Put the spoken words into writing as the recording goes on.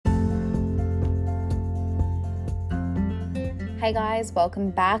Hey guys, welcome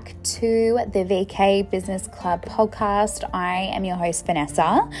back to the VK Business Club podcast. I am your host,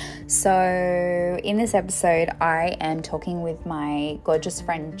 Vanessa. So in this episode, I am talking with my gorgeous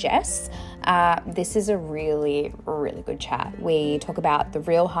friend, Jess. This is a really, really good chat. We talk about the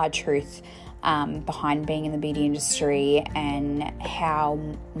real hard truth behind being in the beauty industry and how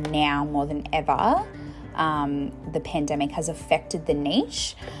now more than ever, the pandemic has affected the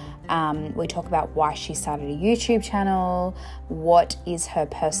niche. We talk about why she started a YouTube channel, what is her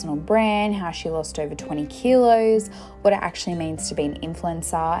personal brand, how she lost over 20 kilos, what it actually means to be an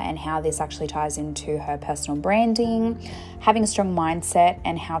influencer and how this actually ties into her personal branding, having a strong mindset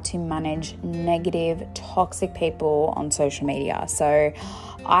and how to manage negative, toxic people on social media. So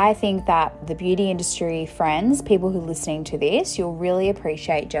I think that the beauty industry friends, people who are listening to this, you'll really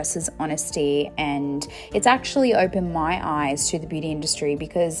appreciate Jess's honesty, and it's actually opened my eyes to the beauty industry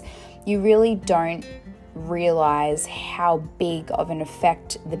because you really don't realize how big of an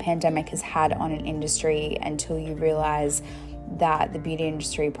effect the pandemic has had on an industry until you realize that the beauty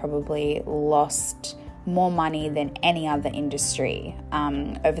industry probably lost more money than any other industry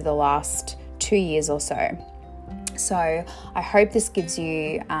over the last 2 years or so. So I hope this gives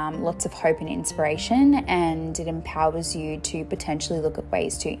you lots of hope and inspiration, and it empowers you to potentially look at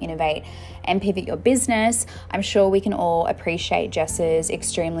ways to innovate and pivot your business. I'm sure we can all appreciate Jess's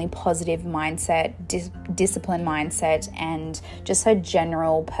extremely positive mindset, disciplined mindset, and just her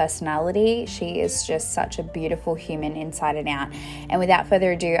general personality. She is just such a beautiful human inside and out. And without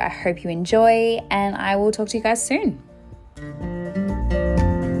further ado, I hope you enjoy, and I will talk to you guys soon.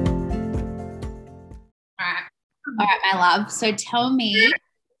 All right, my love. So tell me,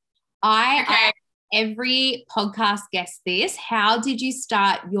 I ask every podcast guest this. How did you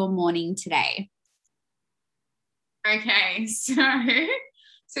start your morning today? Okay, so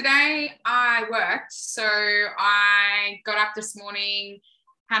today I worked. So I got up this morning,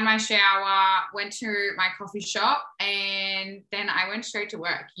 had my shower, went to my coffee shop, and then I went straight to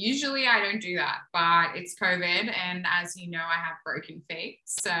work. Usually I don't do that, but it's COVID, and as you know, I have broken feet.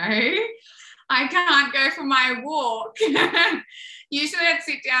 So I can't go for my walk. Usually I'd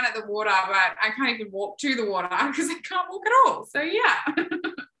sit down at the water, but I can't even walk to the water because I can't walk at all. So yeah.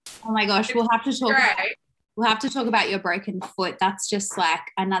 Oh my gosh, we'll have to talk about your broken foot. That's just like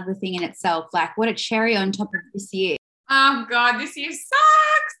another thing in itself. Like, what a cherry on top of this year. Oh God, this year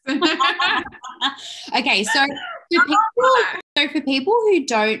sucks. Okay, so for people who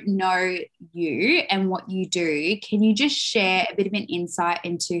don't know you and what you do, can you just share a bit of an insight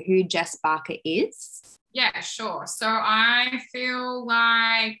into who Jess Barker is? Yeah, sure. So I feel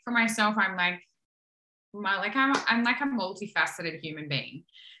like for myself, I'm like a multifaceted human being.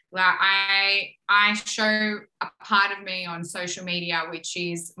 Like I show a part of me on social media, which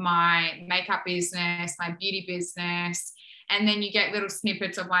is my makeup business, my beauty business. And then you get little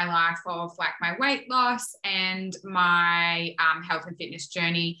snippets of my life of like my weight loss and my health and fitness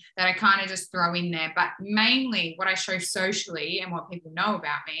journey that I kind of just throw in there. But mainly what I show socially and what people know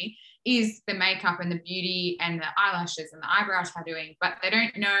about me is the makeup and the beauty and the eyelashes and the eyebrow tattooing, but they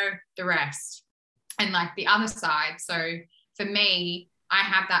don't know the rest and like the other side. So for me, I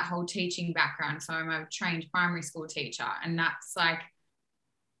have that whole teaching background. So I'm a trained primary school teacher, and that's like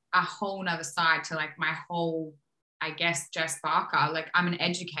a whole nother side to like my whole, I guess, Jess Barker. Like, I'm an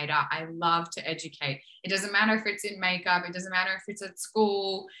educator. I love to educate. It doesn't matter if it's in makeup. It doesn't matter if it's at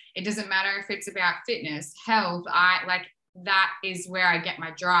school. It doesn't matter if it's about fitness, health. That is where I get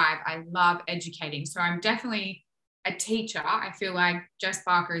my drive. I love educating. So I'm definitely a teacher. I feel like Jess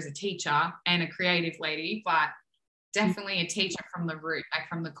Barker is a teacher and a creative lady, but definitely a teacher from the root, like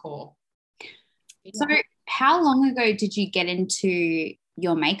from the core. So how long ago did you get into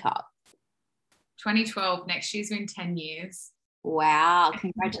your makeup? 2012. Next year's been 10 years. Wow,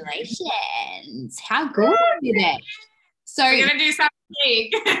 congratulations. How good is it? So we're going to do something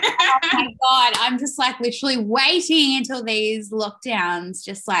big. Oh my God, I'm just like literally waiting until these lockdowns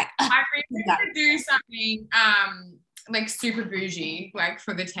just like. I really want to do something like super bougie, like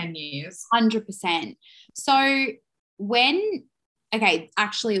for the 10 years. 100%. So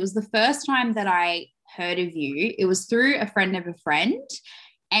actually it was the first time that I heard of you. It was through a friend of a friend.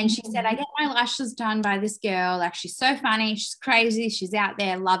 And she said, I get my lashes done by this girl. Like, she's so funny. She's crazy. She's out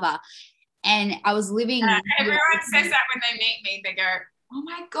there. Love her. And I was living. Everyone says that when they meet me. They go, oh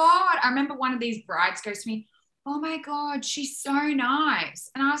my God. I remember one of these brides goes to me, oh my God, she's so nice.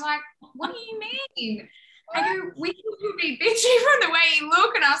 And I was like, what do you mean? I go, we can be bitchy from the way you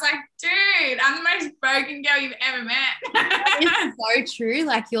look. And I was like, dude, I'm the most broken girl you've ever met. It's so true.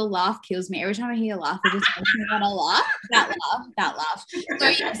 Like your laugh kills me. Every time I hear your laugh, it just makes me want to laugh. That laugh. So,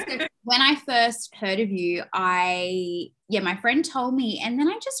 yeah, so when I first heard of you, my friend told me, and then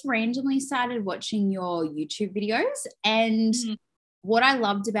I just randomly started watching your YouTube videos. And what I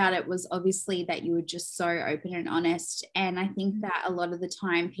loved about it was obviously that you were just so open and honest. And I think that a lot of the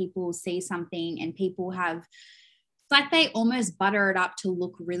time people see something and people have, it's like they almost butter it up to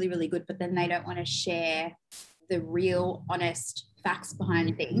look really, really good, but then they don't want to share the real honest facts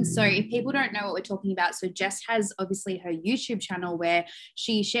behind things. So if people don't know what we're talking about, so Jess has obviously her YouTube channel where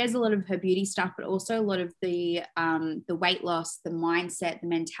she shares a lot of her beauty stuff, but also a lot of the weight loss, the mindset, the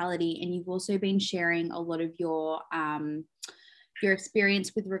mentality. And you've also been sharing a lot of your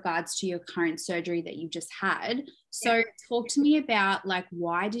experience with regards to your current surgery that you've just had. So talk to me about, like,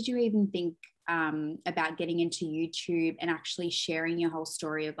 why did you even think about getting into YouTube and actually sharing your whole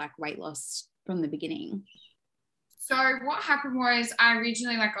story of like weight loss from the beginning? So what happened was I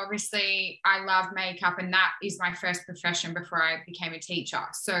originally, like, obviously I love makeup and that is my first profession before I became a teacher.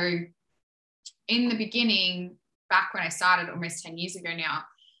 So in the beginning, back when I started almost 10 years ago now,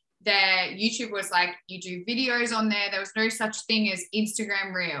 YouTube was like, you do videos on there. There was no such thing as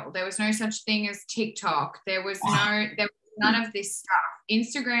Instagram Reel. There was no such thing as TikTok. There was none of this stuff.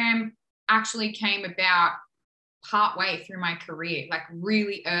 Instagram actually came about partway through my career, like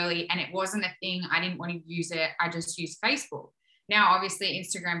really early, and it wasn't a thing. I didn't want to use it. I just used Facebook. Now, obviously,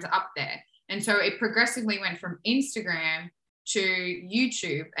 Instagram's up there. And so it progressively went from Instagram to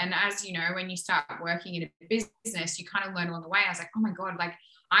YouTube. And as you know, when you start working in a business, you kind of learn along the way. I was like, oh my God, like,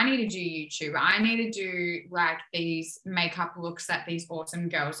 I need to do YouTube. I need to do like these makeup looks that these awesome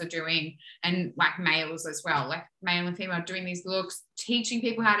girls are doing, and like males as well, like male and female doing these looks, teaching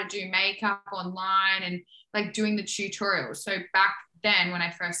people how to do makeup online and like doing the tutorials. So back then when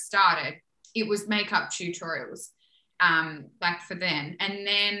I first started, it was makeup tutorials, like for them. And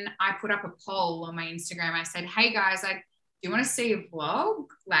then I put up a poll on my Instagram. I said, hey guys, like, do you want to see a vlog?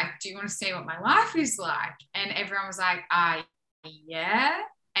 Like, do you want to see what my life is like? And everyone was like, yeah.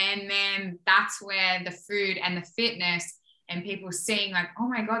 And then that's where the food and the fitness and people seeing like, oh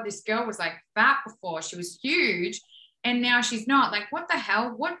my God, this girl was like fat before, she was huge, and now she's not. Like, what the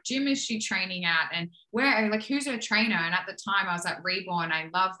hell? What gym is she training at? And where, like, who's her trainer? And at the time I was at Reborn. I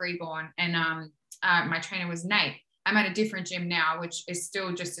love Reborn. And my trainer was Nate. I'm at a different gym now, which is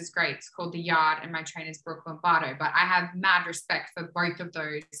still just as great. It's called The Yard, and my trainer's Brooke Lombardo. But I have mad respect for both of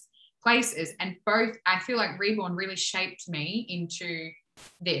those places. And both, I feel like Reborn really shaped me into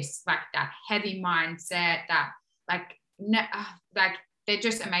this, like that heavy mindset, that like they're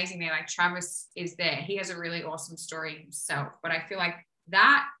just amazing. They're like, Travis is there. He has a really awesome story himself. But I feel like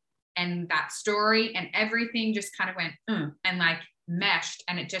that and that story and everything just kind of went and like meshed,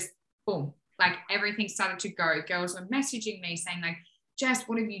 and it just boom, like everything started to go. Girls were messaging me saying like, Jess,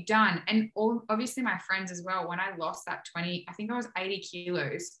 what have you done? And all obviously my friends as well. When I lost that 20, I think I was 80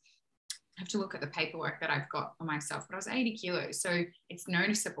 kilos. I have to look at the paperwork that I've got for myself, but I was 80 kilos. So it's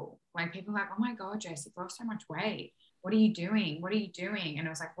noticeable. Like people are like, oh my God, Jess, you've lost so much weight. What are you doing? What are you doing? And I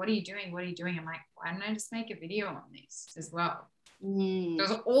was like, what are you doing? What are you doing? I'm like, why don't I just make a video on this as well?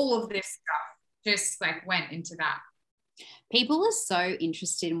 So all of this stuff just like went into that. People are so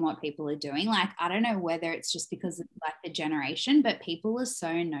interested in what people are doing. Like, I don't know whether it's just because of like the generation, but people are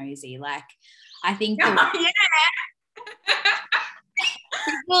so nosy. Like, I think people are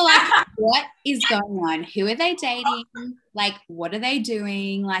like, what is going on? Who are they dating? Like, what are they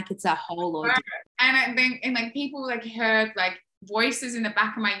doing? Like, it's a whole ordeal. And I think, and like people like heard like voices in the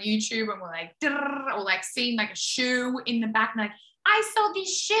back of my YouTube and were like, or like seeing like a shoe in the back, and like, I saw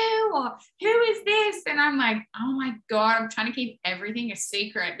this shoe, or who is this? And I'm like, oh my God, I'm trying to keep everything a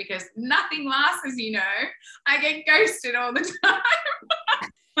secret because nothing lasts, as you know. I get ghosted all the time.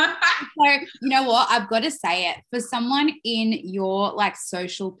 So, you know what? I've got to say it. For someone in your like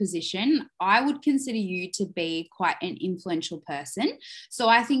social position, I would consider you to be quite an influential person. So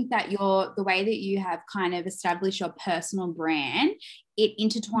I think that the way that you have kind of established your personal brand, it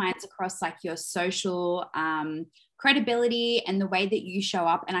intertwines across like your social credibility and the way that you show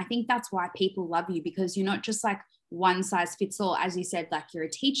up. And I think that's why people love you, because you're not just like one size fits all. As you said, like you're a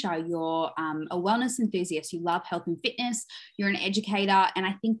teacher, you're a wellness enthusiast, you love health and fitness, you're an educator. And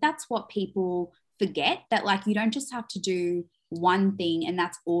I think that's what people forget, that like you don't just have to do one thing and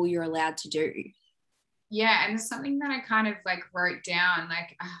that's all you're allowed to do. Yeah. And it's something that I kind of like wrote down.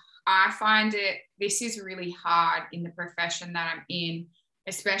 Like, I find this is really hard in the profession that I'm in,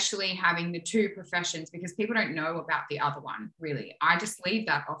 especially having the two professions, because people don't know about the other one really. I just leave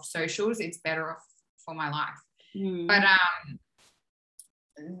that off socials. It's better off before my life. Mm. But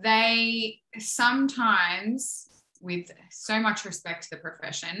they sometimes, with so much respect to the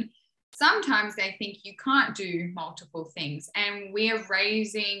profession, sometimes they think you can't do multiple things. And we're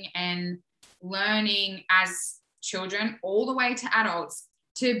raising and learning as children all the way to adults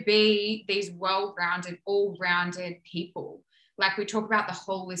to be these well-rounded, all-rounded people. Like we talk about the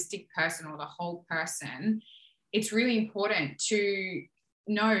holistic person or the whole person. It's really important to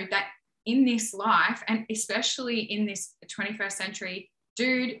know that in this life, and especially in this 21st century,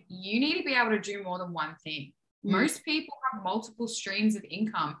 dude, you need to be able to do more than one thing. Most people have multiple streams of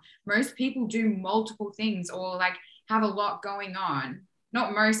income. Most people do multiple things or like have a lot going on.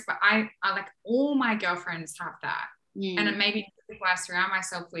 Not most, but I like all my girlfriends have that. And it may be people I surround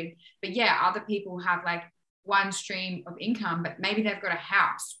myself with. But yeah, other people have like one stream of income, but maybe they've got a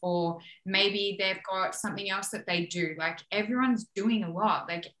house or maybe they've got something else that they do. Like everyone's doing a lot.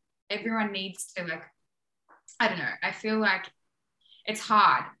 Like everyone needs to like, I don't know. I feel like it's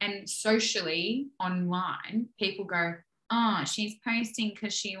hard. And socially online, people go, oh, she's posting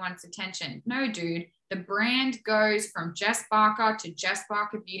because she wants attention. No, dude, the brand goes from Jess Barker to Jess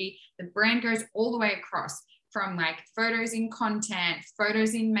Barker Beauty. The brand goes all the way across from like photos in content,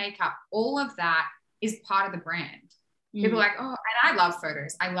 photos in makeup. All of that is part of the brand. People are like, oh, and I love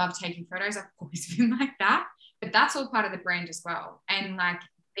photos. I love taking photos. I've always been like that. But that's all part of the brand as well. And like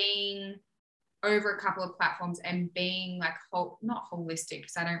being over a couple of platforms and being like not holistic,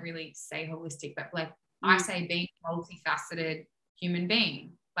 because I don't really say holistic, but like I say being a multifaceted human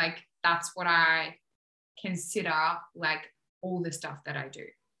being. Like that's what I consider like all the stuff that I do.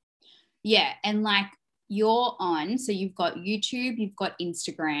 Yeah. And like you're on, so you've got YouTube, you've got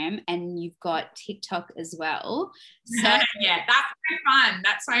Instagram, and you've got TikTok as well. So yeah,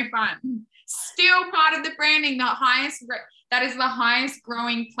 that's so fun. Still part of the branding, that is the highest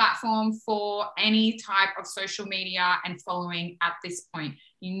growing platform for any type of social media and following at this point.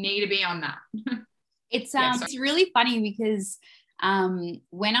 You need to be on that. It's really funny because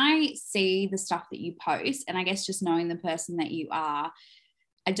when I see the stuff that you post, and I guess just knowing the person that you are,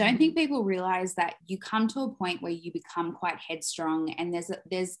 I don't think people realize that you come to a point where you become quite headstrong, and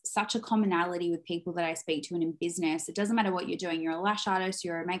there's such a commonality with people that I speak to and in business. It doesn't matter what you're doing. You're a lash artist,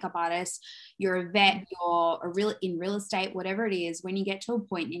 you're a makeup artist, you're a vet, you're in real estate, whatever it is. When you get to a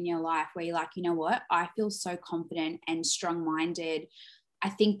point in your life where you're like, you know what, I feel so confident and strong-minded, I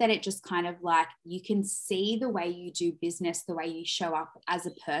think that it just kind of like you can see the way you do business, the way you show up as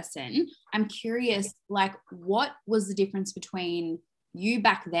a person. I'm curious, like, what was the difference between you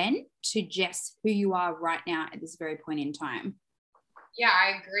back then to Jess, who you are right now at this very point in time? Yeah,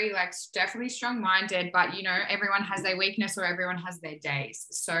 I agree. Like definitely strong-minded, but you know, everyone has their weakness or everyone has their days.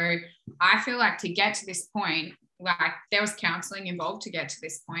 So I feel like to get to this point, like there was counseling involved to get to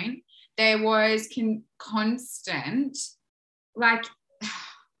this point. There was constant, like,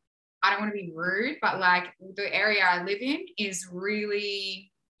 I don't want to be rude, but like the area I live in is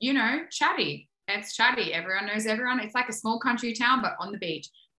really, you know, chatty. It's chatty. Everyone knows everyone. It's like a small country town, but on the beach.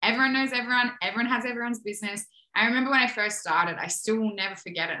 Everyone knows everyone. Everyone has everyone's business. I remember when I first started, I still will never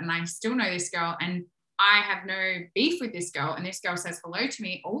forget it. And I still know this girl and I have no beef with this girl. And this girl says hello to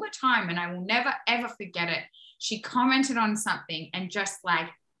me all the time. And I will never, ever forget it. She commented on something and just like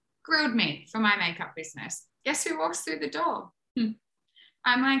grilled me for my makeup business. Guess who walks through the door?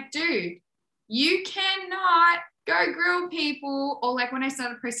 I'm like, dude, you cannot go grill people. Or like when I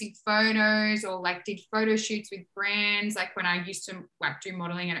started posting photos or like did photo shoots with brands, like when I used to like do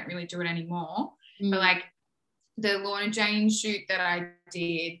modeling, I don't really do it anymore. But like the Lorna Jane shoot that I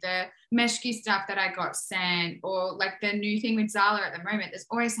did, the Meshki stuff that I got sent, or like the new thing with Zala at the moment, there's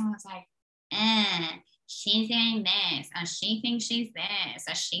always someone that's like, she's doing this, and she thinks she's this,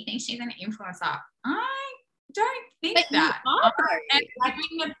 or she thinks she's an influencer. I don't think but that. I'm like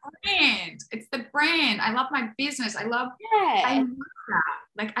the brand. It's the brand. I love my business. I love that.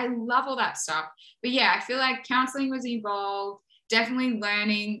 Like I love all that stuff. But yeah, I feel like counseling was involved. Definitely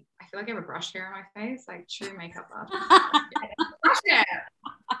learning. I feel like I have a brush hair on my face, like true makeup artist. Brush hair.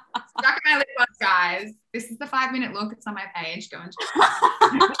 Stuck in my lip gloss, guys. This is the 5-minute look. It's on my page. Go and check.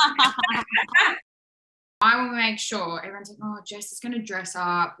 I will make sure everyone's like, oh, Jess is going to dress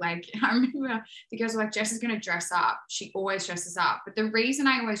up. Like, I remember the girls were like, Jess is going to dress up. She always dresses up. But the reason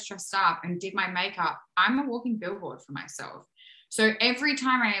I always dressed up and did my makeup, I'm a walking billboard for myself. So every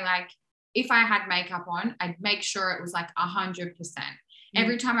time if I had makeup on, I'd make sure it was like 100%.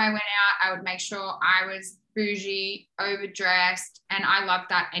 Every time I went out, I would make sure I was bougie, overdressed. And I loved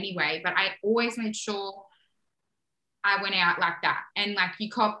that anyway. But I always made sure I went out like that. And like you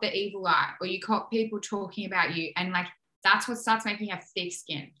cop the evil eye or you cop people talking about you. And like That's what starts making you have thick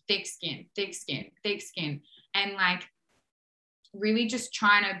skin. And like really just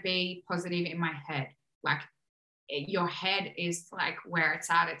trying to be positive in my head. Like your head is like where it's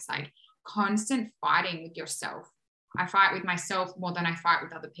at. It's like constant fighting with yourself. I fight with myself more than I fight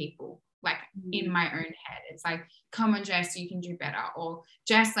with other people, like in my own head. It's like, come on, Jess, you can do better. Or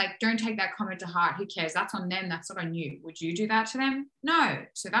Jess, like, don't take that comment to heart. Who cares? That's on them. That's not on you. Would you do that to them? No.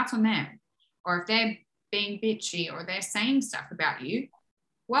 So that's on them. Or if they're being bitchy or they're saying stuff about you,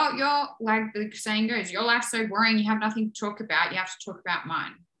 well, you're like the saying goes, your life's so boring, you have nothing to talk about. You have to talk about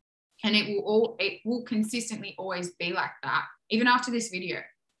mine. And it will consistently always be like that. Even after this video,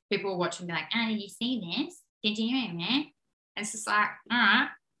 people are watching me like, oh, you see this? Did you hear that? It's just like, all right.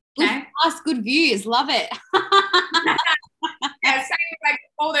 Okay. Good views. Love it. Yeah, same with like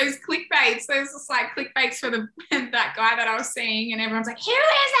all those clickbaits. There's just like clickbaits for that guy that I was seeing, and everyone's like, who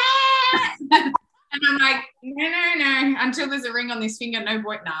is it? And I'm like, no. Until there's a ring on this finger, no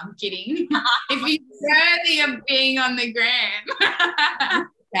boy. No, I'm kidding. If he's worthy of being on the gram.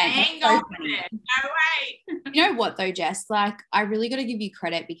 Hang on it. No way. You know what though, Jess? Like, I really got to give you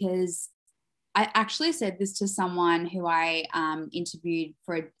credit because I actually said this to someone who I interviewed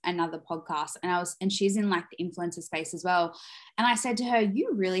for another podcast, and she's in like the influencer space as well. And I said to her,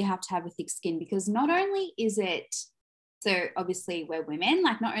 you really have to have a thick skin, because not only is it, so obviously we're women,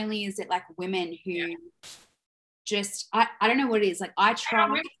 like not only is it like women who just, I don't know what it is. Like I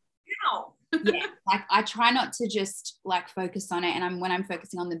try. Yeah, like I try not to just like focus on it, and when I'm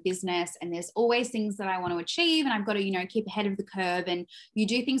focusing on the business, and there's always things that I want to achieve, and I've got to keep ahead of the curve, and you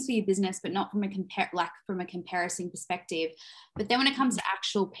do things for your business but not from a comparison perspective. But then when it comes to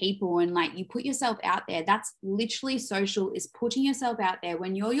actual people and like you put yourself out there, that's literally social, is putting yourself out there.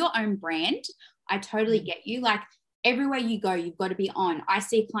 When you're your own brand, I totally get you. Like everywhere you go, you've got to be on. I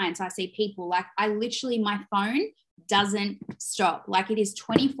see clients, I see people, like I literally, my phone doesn't stop. Like it is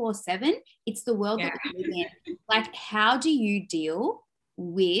 24/7. It's the world that we live in. Like, how do you deal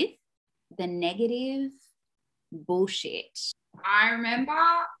with the negative bullshit? I remember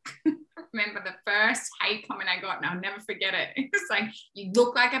the first hate comment I got, and I'll never forget it. It was like, you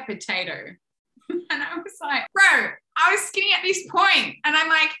look like a potato. And I was like, bro, I was skinny at this point. And I'm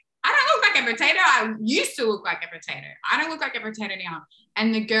like, I don't look like a potato. I used to look like a potato. I don't look like a potato now.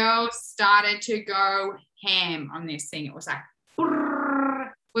 And the girls started to go ham on this thing. It was like,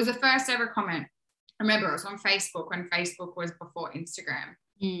 it was the first ever comment. I remember it was on Facebook when Facebook was before Instagram.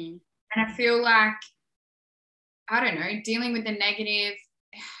 And I feel like, I don't know, dealing with the negative,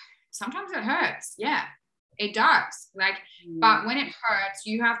 sometimes it hurts. Yeah, it does. Like, but when it hurts,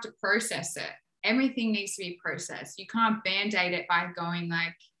 you have to process it. Everything needs to be processed. You can't band-aid it by going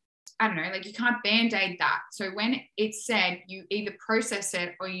like, I don't know, like you can't band-aid that. So when it's said, you either process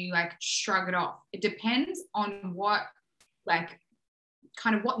it or you like shrug it off. It depends on what, like,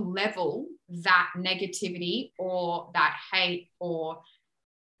 kind of what level that negativity or that hate or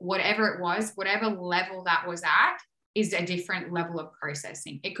whatever it was, whatever level that was at, is a different level of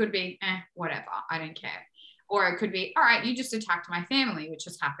processing. It could be, whatever, I don't care. Or it could be, all right, you just attacked my family, which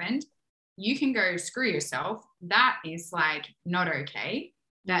has happened. You can go screw yourself. That is like not okay.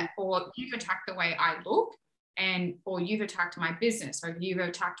 That, or you've attacked the way I look, or you've attacked my business, or you've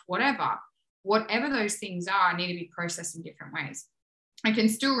attacked whatever those things are, need to be processed in different ways. I can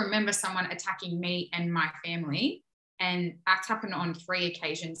still remember someone attacking me and my family, and that's happened on 3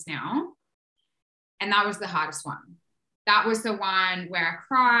 occasions now. And that was the hardest one. That was the one where I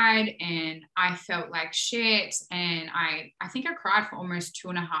cried and I felt like shit. And I think I cried for almost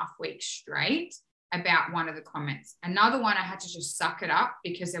 2.5 weeks straight about one of the comments. Another one, I had to just suck it up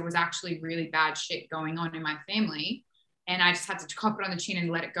because there was actually really bad shit going on in my family. And I just had to cop it on the chin and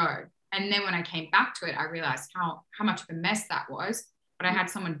let it go. And then when I came back to it, I realized how much of a mess that was. But I had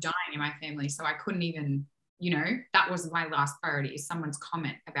someone dying in my family. So I couldn't even, that was my last priority, is someone's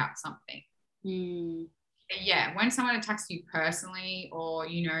comment about something. Yeah, when someone attacks you personally, or,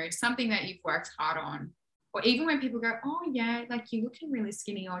 something that you've worked hard on, or even when people go, oh yeah, like you're looking really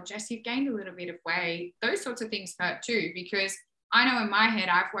skinny, or Jess, you've gained a little bit of weight, those sorts of things hurt too, because I know in my head,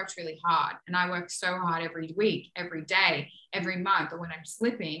 I've worked really hard, and I work so hard every week, every day, every month, or when I'm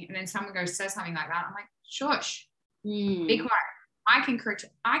slipping, and then someone says something like that, I'm like, shush, be quiet. I can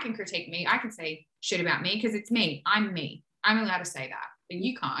critique me. I can say shit about me because it's me. I'm me. I'm allowed to say that, but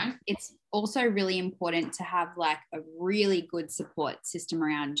you can't. also really important to have like a really good support system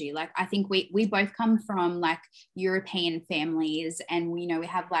around you. Like I think we both come from like European families, and we know we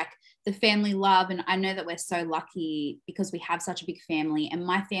have like the family love, and I know that we're so lucky because we have such a big family. And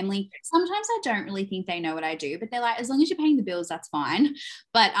my family, sometimes I don't really think they know what I do, but they're like, as long as you're paying the bills, that's fine.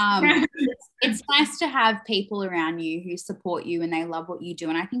 But it's nice to have people around you who support you and they love what you do,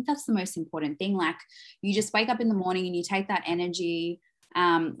 and I think that's the most important thing. Like you just wake up in the morning and you take that energy.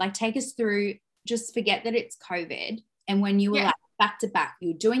 Like take us through, just forget that it's COVID. And when you were like back to back,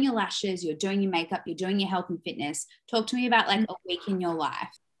 you're doing your lashes, you're doing your makeup, you're doing your health and fitness. Talk to me about like a week in your life.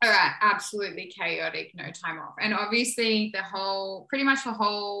 All right, absolutely chaotic, no time off. And obviously pretty much the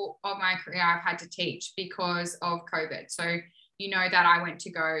whole of my career I've had to teach because of COVID. So you know that I went to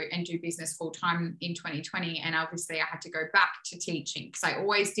go and do business full-time in 2020. And obviously I had to go back to teaching because I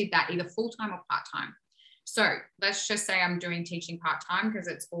always did that either full-time or part-time. So let's just say I'm doing teaching part-time because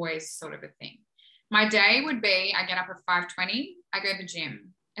it's always sort of a thing. My day would be, I get up at 5:20, I go to the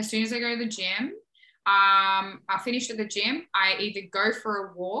gym. As soon as I go to the gym, I finish at the gym. I either go for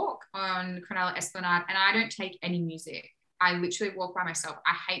a walk on Cronulla Esplanade, and I don't take any music. I literally walk by myself.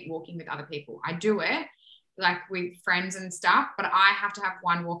 I hate walking with other people. I do it like with friends and stuff, but I have to have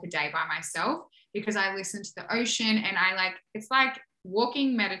one walk a day by myself because I listen to the ocean, and it's like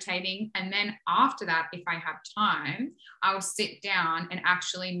walking, meditating. And then after that, if I have time, I will sit down and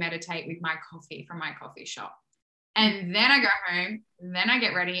actually meditate with my coffee from my coffee shop. And then I go home, then I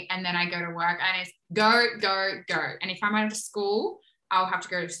get ready, and then I go to work, and it's go, go, go. And if I'm out of school, I'll have to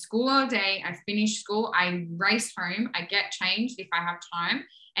go to school all day. I finish school, I race home, I get changed if I have time,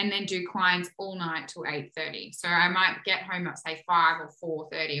 and then do clients all night till 8:30. So I might get home at say 5 or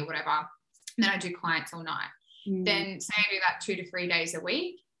 4:30 or whatever. And then I do clients all night. Then say I do that 2 to 3 days a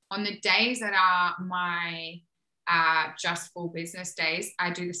week. On the days that are my just full business days, I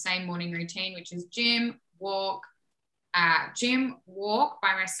do the same morning routine, which is gym, walk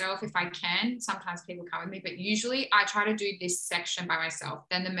by myself if I can. Sometimes people come with me, but usually I try to do this section by myself.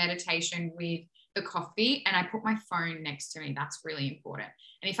 Then the meditation with the coffee, and I put my phone next to me. That's really important.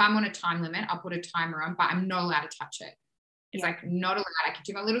 And if I'm on a time limit, I'll put a timer on, but I'm not allowed to touch it. It's like not allowed. I can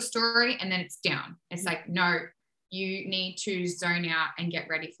do my little story and then it's down. It's like, no, you need to zone out and get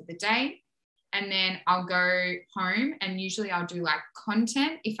ready for the day. And then I'll go home, and usually I'll do like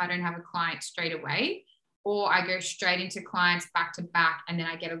content if I don't have a client straight away, or I go straight into clients back to back, and then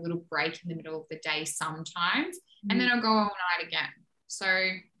I get a little break in the middle of the day sometimes, and then I'll go all night again. So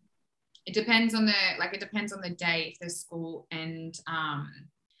it depends on the day, if there's school and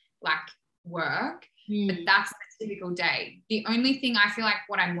like work. But that's the typical day. The only thing I feel like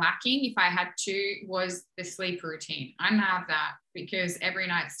what I'm lacking, if I had to, was the sleep routine. I don't have that because every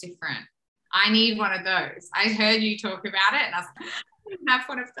night's different. I need one of those. I heard you talk about it, and I was like, I don't have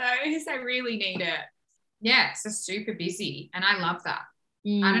one of those. I really need it. Yeah, it's just super busy, and I love that.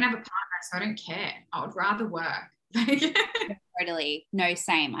 I don't have a partner, so I don't care. I would rather work. Totally. No,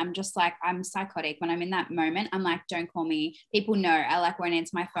 same. I'm just like, I'm psychotic. When I'm in that moment, I'm like, don't call me. People know I like won't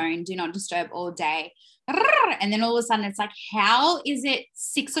answer my phone, do not disturb all day. And then all of a sudden it's like, how is it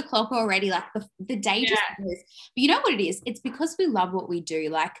 6 o'clock already? Like the day just goes. But you know what it is? It's because we love what we do.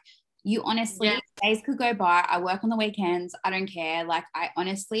 Like you honestly, days could go by. I work on the weekends. I don't care. Like I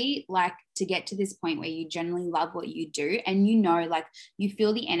honestly like to get to this point where you generally love what you do, and you know, like you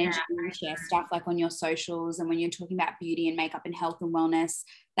feel the energy when you share stuff like on your socials, and when you're talking about beauty and makeup and health and wellness,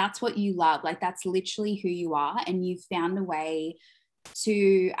 that's what you love. Like that's literally who you are, and you've found a way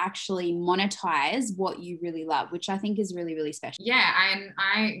to actually monetize what you really love, which I think is really, really special. Yeah,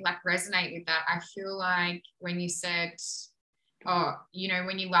 I like resonate with that. I feel like when you said, oh, you know,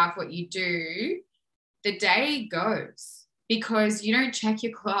 when you love what you do, the day goes because you don't check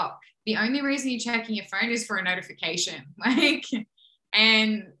your clock. The only reason you're checking your phone is for a notification.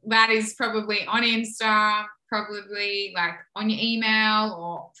 And that is probably on Insta, probably like on your email,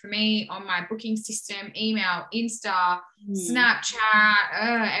 or for me on my booking system, email, Insta,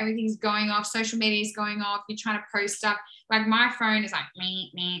 Snapchat, everything's going off. Social media is going off. You're trying to post stuff. Like my phone is like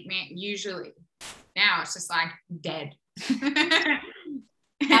me, usually. Now it's just like dead.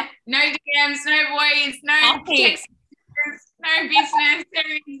 No DMs, no boys, no text, no business,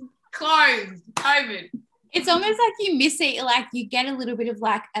 everything's closed, COVID. It's almost like you miss it, like you get a little bit of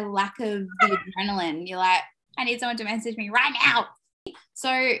like a lack of the adrenaline. You're like, I need someone to message me right now.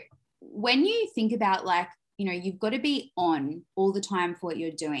 So when you think about like, you know, you've got to be on all the time for what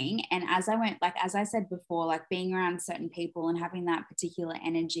you're doing. And as I said before, like being around certain people and having that particular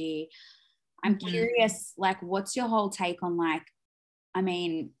energy, I'm curious, like, what's your whole take on like, I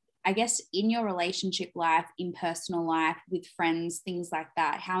mean, I guess in your relationship life, in personal life, with friends, things like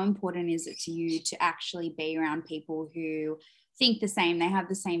that, how important is it to you to actually be around people who think the same, they have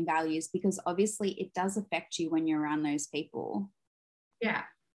the same values? Because obviously it does affect you when you're around those people. Yeah.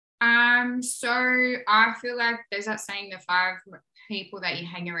 So I feel like there's that saying, the 5 people that you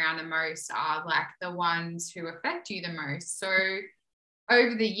hang around the most are like the ones who affect you the most. So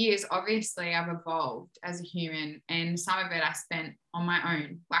over the years, obviously I've evolved as a human, and some of it I spent on my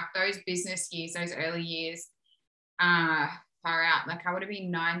own. Like those business years, those early years, far out. Like I would have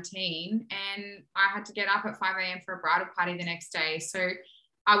been 19 and I had to get up at 5 a.m. for a bridal party the next day. So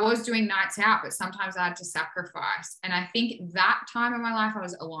I was doing nights out, but sometimes I had to sacrifice. And I think that time in my life, I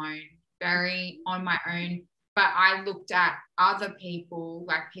was alone, very on my own. But I looked at other people,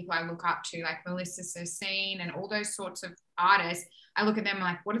 like people I look up to, like Melissa Sussine and all those sorts of artists. I look at them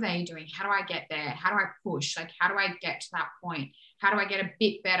like, what are they doing? How do I get there? How do I push? Like, how do I get to that point? How do I get a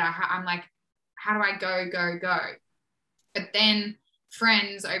bit better? I'm like, how do I go? But then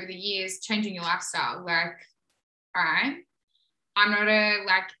friends over the years, changing your lifestyle, like, all right, I'm not a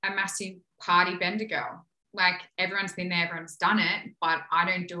massive party bender girl. Like everyone's been there, everyone's done it, but I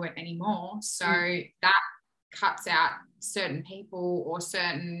don't do it anymore. So that cuts out certain people or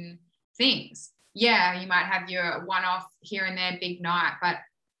certain things. Yeah, you might have your one-off here and there big night, but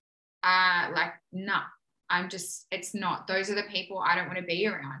like, nah, it's not. Those are the people I don't want to be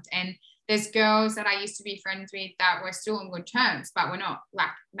around. And there's girls that I used to be friends with that we're still on good terms, but we're not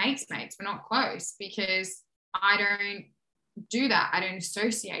like mates. We're not close because I don't do that. I don't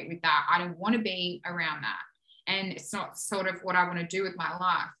associate with that. I don't want to be around that. And it's not sort of what I want to do with my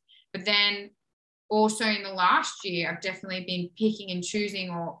life. But then also in the last year, I've definitely been picking and choosing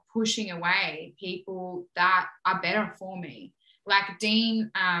or pushing away people that are better for me. Like Dean,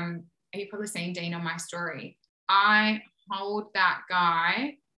 you've probably seen Dean on my story. I hold that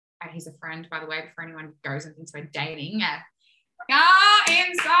guy. He's a friend, by the way, before anyone goes and thinks we're dating.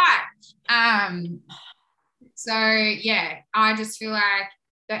 Inside. So yeah, I just feel like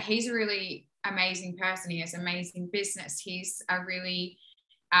that he's a really amazing person. He has amazing business. He's a really,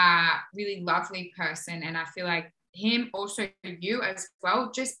 really lovely person. And I feel like him, also you as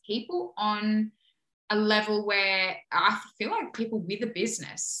well, just people on a level where I feel like people with a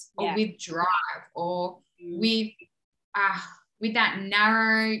business or with drive or with that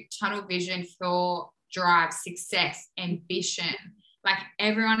narrow tunnel vision for drive, success, ambition. Like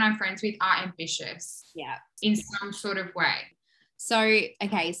everyone I'm friends with are ambitious. Yeah. In some sort of way. So,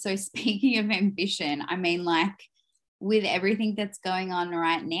 okay. So speaking of ambition, I mean, like with everything that's going on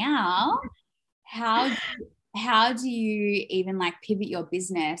right now, how do you even like pivot your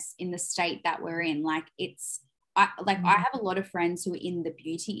business in the state that we're in? Like I have a lot of friends who are in the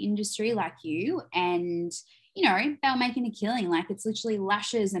beauty industry like you, and you know, they were making a killing. Like it's literally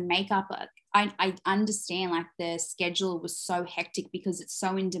lashes and makeup. I understand like the schedule was so hectic because it's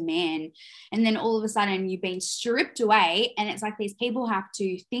so in demand. And then all of a sudden you've been stripped away, and it's like these people have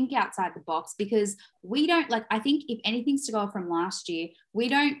to think outside the box because we don't, like, I think if anything's to go from last year, we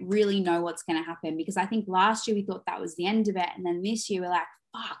don't really know what's going to happen, because I think last year we thought that was the end of it. And then this year we're like,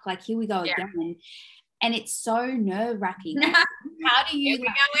 fuck, like here we go again. And it's so nerve-wracking. How do you...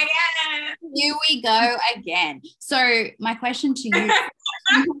 Here we go again. So my question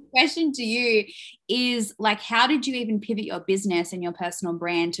to you is like, how did you even pivot your business and your personal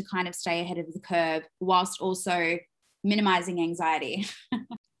brand to kind of stay ahead of the curve whilst also minimizing anxiety?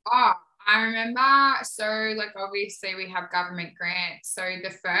 I remember, so like obviously we have government grants. So the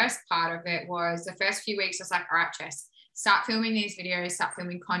first part of it was the first few weeks, I was like, all right, Jess, start filming these videos, start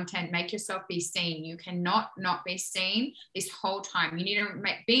filming content, make yourself be seen. You cannot not be seen this whole time. You need to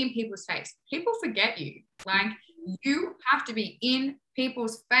be in people's face. People forget you. Like you have to be in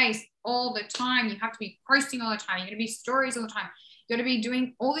people's face all the time. You have to be posting all the time. You're going to be stories all the time. You're going to be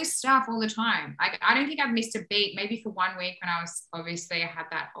doing all this stuff all the time. Like I don't think I've missed a beat, maybe for 1 week when I had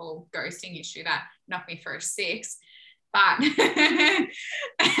that whole ghosting issue that knocked me for a 6. But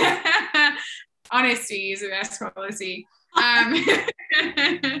honesty is the best policy.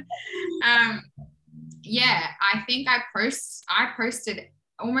 Yeah, I think I posted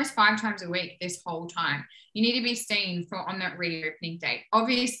almost 5 times a week this whole time. You need to be seen on that reopening date.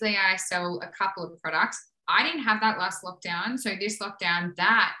 Obviously, I sell a couple of products. I didn't have that last lockdown. So this lockdown,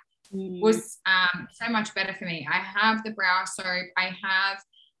 that was so much better for me. I have the brow soap. I have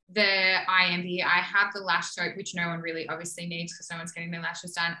the eye envy. I have the lash soap, which no one really obviously needs because no one's getting their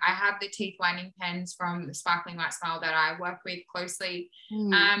lashes done. I have the teeth whitening pens from the Sparkling White Smile that I work with closely.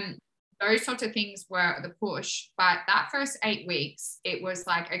 Those sorts of things were the push. But that first 8 weeks, it was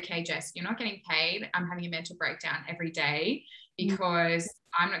like, okay, Jess, you're not getting paid. I'm having a mental breakdown every day because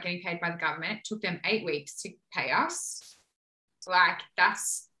I'm not getting paid by the government. It took them 8 weeks to pay us. Like,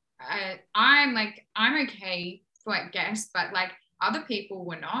 that's, I'm okay for guests, but like other people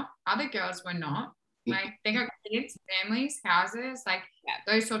were not, other girls were not. Like, they got kids, families, houses, like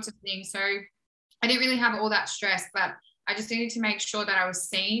those sorts of things. So I didn't really have all that stress, but I just needed to make sure that I was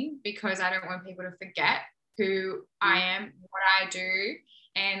seen, because I don't want people to forget who I am, what I do.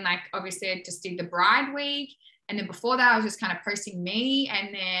 And like, obviously I just did the bride week. And then before that, I was just kind of posting me.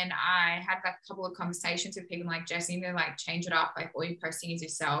 And then I had like a couple of conversations with people like, Jesse, to like change it up. Like, all you're posting is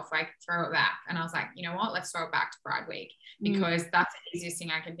yourself, like throw it back. And I was like, you know what, let's throw it back to bride week, because that's the easiest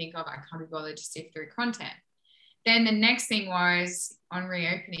thing I can think of. I can't be bothered to sift through content. Then the next thing was on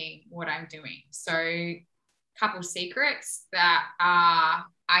reopening, what I'm doing. So couple secrets that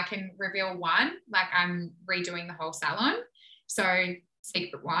I can reveal. One, like, I'm redoing the whole salon. So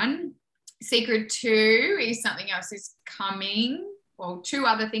secret one. Secret two is something else is coming. Well, two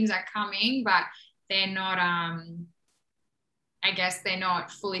other things are coming, but they're not, I guess they're not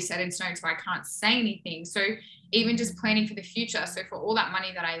fully set in stone, so I can't say anything. So even just planning for the future. So for all that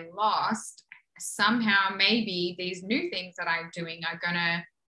money that I lost, somehow maybe these new things that I'm doing are going to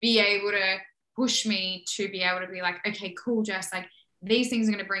be able to push me to be able to be like, okay, cool, Jess, like, these things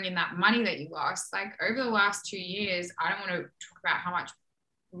are going to bring in that money that you lost. Like, over the last 2 years, I don't want to talk about how much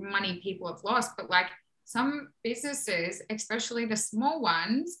money people have lost, but like, some businesses, especially the small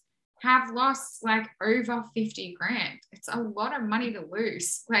ones, have lost like over 50 grand. It's a lot of money to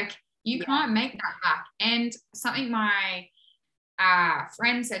lose. Like, you can't make that back. And something my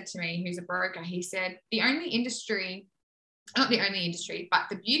friend said to me, who's a broker, he said, the only industry, not the only industry, but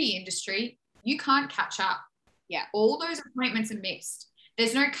the beauty industry, you can't catch up. Yeah. All those appointments are missed.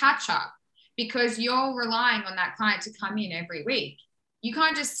 There's no catch up, because you're relying on that client to come in every week. You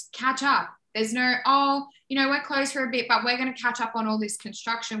can't just catch up. There's no, oh, you know, we're closed for a bit, but we're going to catch up on all this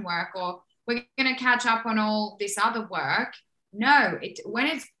construction work, or we're going to catch up on all this other work. No, when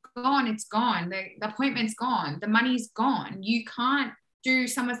it's gone, it's gone. The appointment's gone. The money's gone. You can't do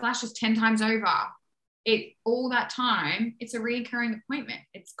someone's lashes 10 times over. All that time, it's a recurring appointment.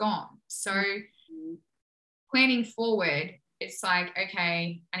 It's gone. So planning forward, it's like,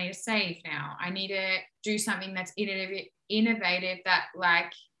 okay, I need to save now. I need to do something that's innovative that,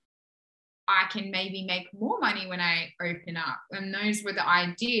 like, I can maybe make more money when I open up. And those were the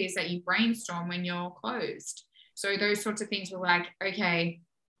ideas that you brainstorm when you're closed. So those sorts of things were like, okay,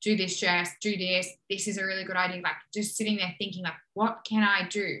 do this, Jess, do this. This is a really good idea. Like, just sitting there thinking, like, what can I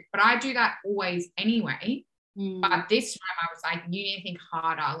do? But I do that always anyway. But this time I was like, you need to think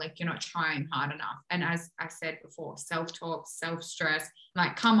harder. Like, you're not trying hard enough. And as I said before, self-talk, self-stress,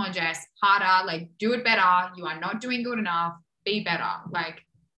 like, come on, Jess, harder, like, do it better. You are not doing good enough. Be better. Like,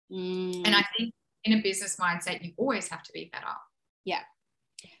 and I think in a business mindset, you always have to be better. Yeah.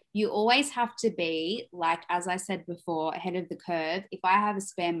 You always have to be, like, as I said before, ahead of the curve. If I have a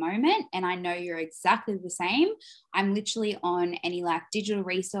spare moment, and I know you're exactly the same, I'm literally on any like digital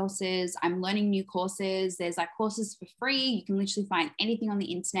resources. I'm learning new courses. There's like courses for free. You can literally find anything on the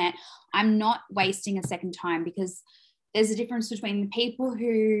internet. I'm not wasting a second time, because there's a difference between the people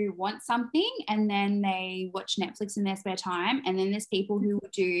who want something and then they watch Netflix in their spare time. And then there's people who will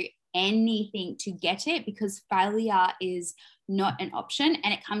do anything to get it, because failure is not an option.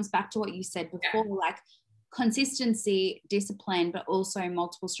 And it comes back to what you said before, like consistency, discipline, but also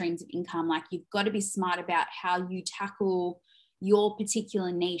multiple streams of income. Like, you've got to be smart about how you tackle your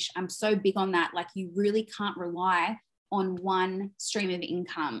particular niche. I'm so big on that. Like, you really can't rely on one stream of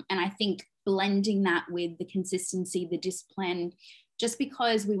income. And I think blending that with the consistency, the discipline, just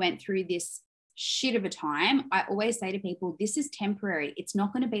because we went through this shit of a time, I always say to people, this is temporary. It's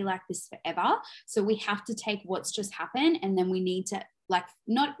not going to be like this forever. So we have to take what's just happened, and then we need to, like,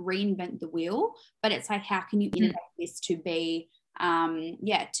 not reinvent the wheel, but it's like, how can you innovate this to be,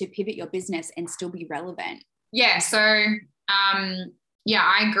 to pivot your business and still be relevant? Yeah. So,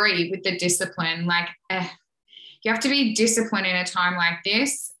 I agree with the discipline. Like, you have to be disciplined in a time like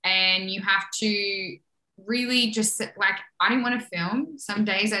this, and you have to really just, like, I didn't want to film. Some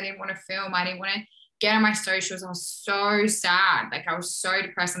days I didn't want to film. I didn't want to get on my socials. I was so sad. Like, I was so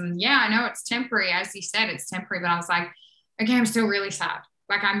depressed. And I know it's temporary. As you said, it's temporary, but I was like, okay, I'm still really sad.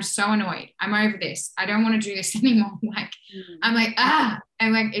 Like, I'm so annoyed. I'm over this. I don't want to do this anymore. Like, I'm like,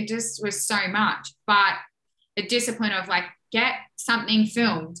 and like, it just was so much. But the discipline of like, get something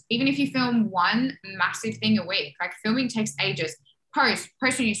filmed. Even if you film one massive thing a week, like, filming takes ages. Post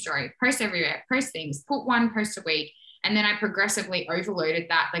a new story, post everywhere, post things, put one post a week. And then I progressively overloaded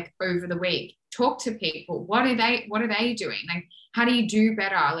that, like, over the week. Talk to people. What are they doing? Like, how do you do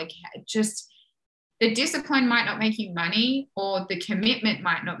better? Like, just the discipline might not make you money, or the commitment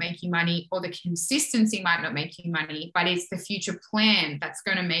might not make you money, or the consistency might not make you money, but it's the future plan that's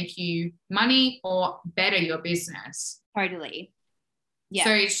going to make you money or better your business. Totally. Yeah.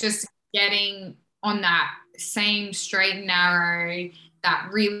 So it's just getting on that same straight and narrow, that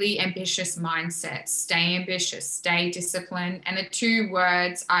really ambitious mindset. Stay ambitious, stay disciplined. And the two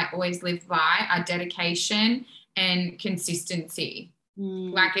words I always live by are dedication and consistency.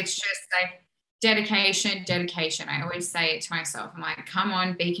 Like, it's just like dedication. I always say it to myself. I'm like, come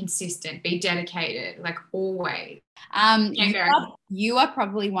on, be consistent, be dedicated, like always. You are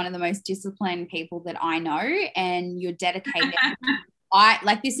probably one of the most disciplined people that I know, and you're dedicated.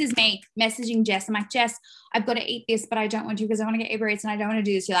 This is me messaging Jess. I'm like, Jess, I've got to eat this, but I don't want to because I want to get Uber Eats and I don't want to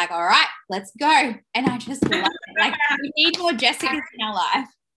do this. You're like, all right, let's go. And I just love it. Like, we need more Jessicas in our life.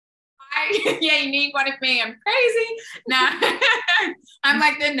 You need one of me. I'm crazy. No, I'm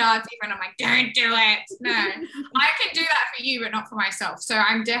like the Nazi friend. I'm like, don't do it. No, I can do that for you, but not for myself. So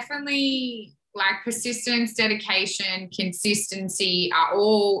I'm definitely like, persistence, dedication, consistency are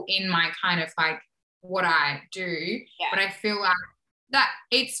all in my kind of like what I do. Yeah. But I feel like that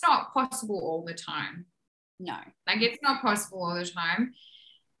it's not possible all the time. No, like, it's not possible all the time,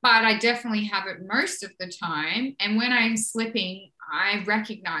 but I definitely have it most of the time. And when I'm slipping, I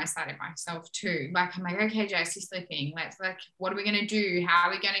recognize that in myself too. Like, I'm like, okay, Jess, you're slipping. What are we going to do? How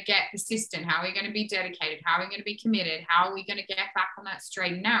are we going to get persistent? How are we going to be dedicated? How are we going to be committed? How are we going to get back on that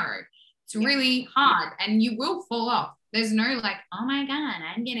straight and narrow? It's really hard, and you will fall off. There's no like, oh my God,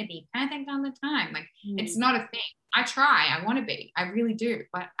 I'm going to be perfect all the time. Like, it's not a thing. I try. I want to be. I really do,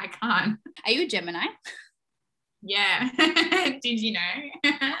 but I can't. Are you a Gemini? Yeah. Did you know?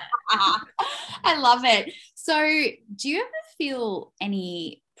 I love it. So do you ever feel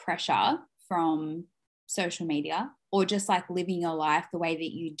any pressure from social media, or just like living your life the way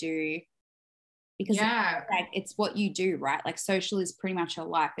that you do? Because it's what you do, right? Like, social is pretty much your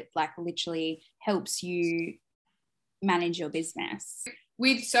life. It like literally helps you manage your business.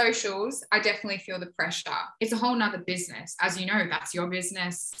 With socials, I definitely feel the pressure. It's a whole nother business. As you know, that's your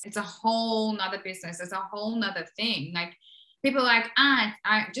business. It's a whole nother business. It's a whole nother thing. Like, people are like,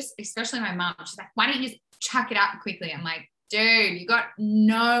 I just, especially my mom, she's like, why don't you just chuck it up quickly? I'm like, dude, you got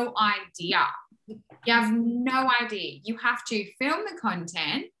no idea. You have no idea. You have to film the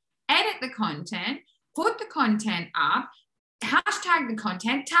content, edit the content, put the content up, hashtag the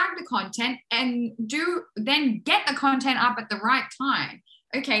content, tag the content, and then get the content up at the right time.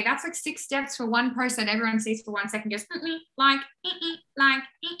 Okay, that's like 6 steps for one post that everyone sees for 1 second, goes like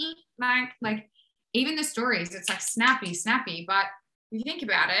even the stories, it's like snappy. But if you think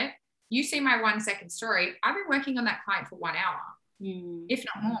about it, you see my 1 second story, I've been working on that client for 1 hour, if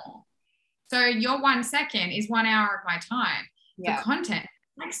not more. So your 1 second is 1 hour of my time for content,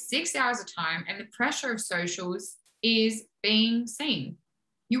 like 6 hours of time. And the pressure of socials is being seen.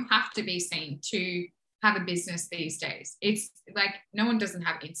 You have to be seen to have a business these days. It's like, no one doesn't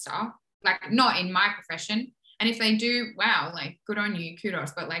have Insta, like, not in my profession. And if they do, wow, like, good on you,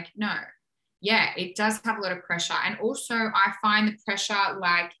 kudos. But like, no, it does have a lot of pressure. And also I find the pressure,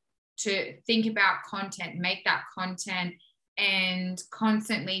 like, to think about content, make that content, and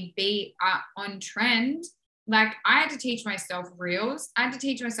constantly be on trend. Like, I had to teach myself Reels. I had to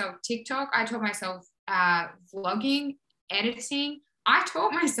teach myself TikTok. I taught myself vlogging, editing. I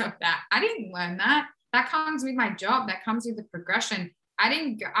taught myself that. I didn't learn that. That comes with my job. That comes with the progression.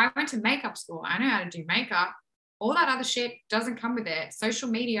 I went to makeup school. I know how to do makeup. All that other shit doesn't come with it. Social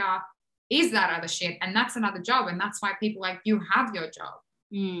media is that other shit. And that's another job. And that's why people like you have your job.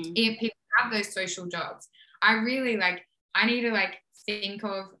 If people have those social jobs. I really I need to think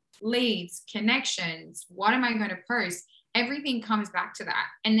of leads, connections. What am I going to post? Everything comes back to that.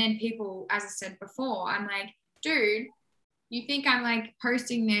 And then people, as I said before, I'm like, dude, you think I'm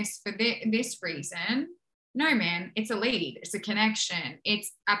posting this for this reason? No, man, it's a lead. It's a connection.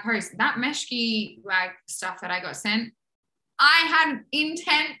 It's a post. That Meshki stuff that I got sent, I had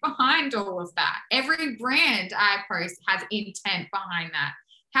intent behind all of that. Every brand I post has intent behind that.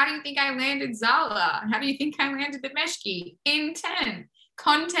 How do you think I landed Zala? How do you think I landed the Meshki? Intent.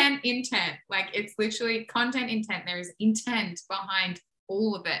 Content intent. It's literally content intent. There is intent behind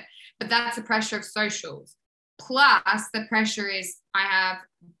all of it. But that's the pressure of socials. Plus the pressure is I have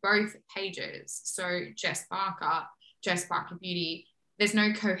both pages. So Jess Barker Beauty. There's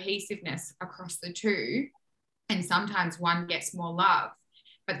no cohesiveness across the two. And sometimes one gets more love.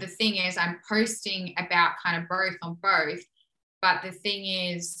 But the thing is, I'm posting about kind of both on both. But the thing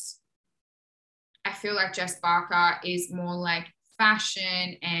is, I feel like Jess Barker is more like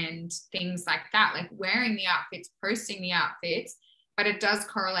fashion and things like that, like wearing the outfits, posting the outfits. but it does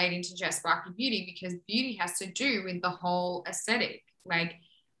correlate into Jess Sparky Beauty because beauty has to do with the whole aesthetic. Like,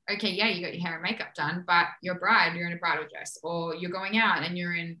 okay, yeah, you got your hair and makeup done, but you're a bride, you're in a bridal dress, or you're going out and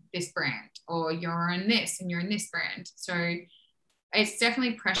you're in this brand, or you're in this and you're in this brand. So it's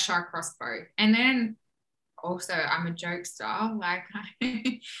definitely pressure across both. And then also I'm a jokester, like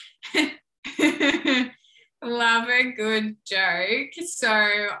I love a good joke.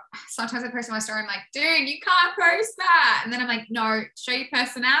 So sometimes I post on my story, I'm like, dude, you can't post that. And then I'm like, no, show your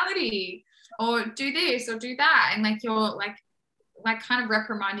personality, or do this or do that. And like you're like kind of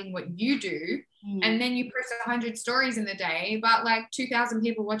reprimanding what you do. And then you post 100 stories in the day, but like 2,000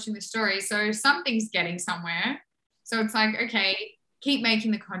 people watching the story. So something's getting somewhere. So it's like, okay, keep making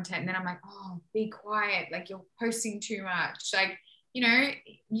the content. And then I'm like, oh, be quiet. Like you're posting too much. Like, you know,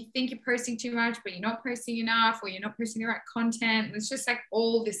 you think you're posting too much, but you're not posting enough, or you're not posting the right content. It's just like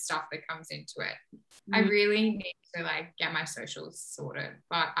all this stuff that comes into it. I really need to like get my socials sorted,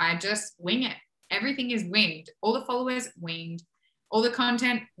 but I just wing it. Everything is winged. All the followers winged. All the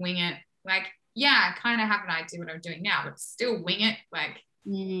content, wing it. Like, yeah, I kind of have an idea what I'm doing now, but still wing it. Like,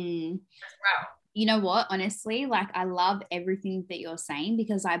 well. You know what? Honestly, like I love everything that you're saying,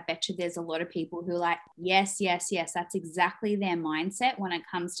 because I bet you there's a lot of people who are like, yes, yes, yes. That's exactly their mindset when it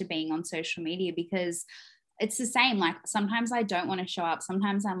comes to being on social media, because it's the same. Like sometimes I don't want to show up.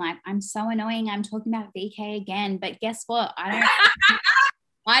 Sometimes I'm like, I'm so annoying. I'm talking about VK again. But guess what?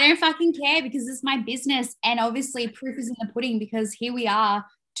 I don't fucking care, because it's my business. And obviously proof is in the pudding, because here we are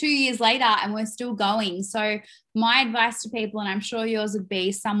 2 years later and we're still going. So my advice to people, and I'm sure yours would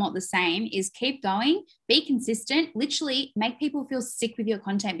be somewhat the same, is keep going, be consistent, literally make people feel sick with your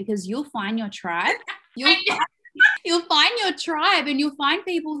content, because you'll find your tribe. You'll find your tribe, and you'll find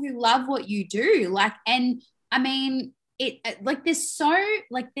people who love what you do. Like, and I mean, there's so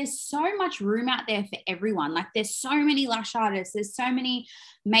much room out there for everyone. Like there's so many lash artists, there's so many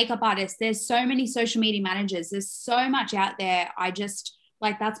makeup artists, there's so many social media managers, there's so much out there. I just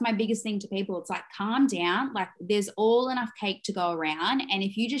like, that's my biggest thing to people. It's like, calm down. Like there's all enough cake to go around. And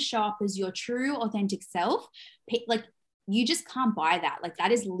if you just show up as your true, authentic self, like you just can't buy that. Like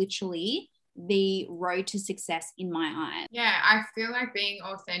that is literally the road to success in my eyes. Yeah, I feel like being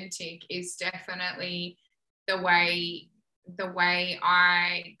authentic is definitely the way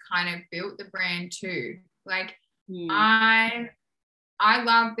I kind of built the brand too. Like I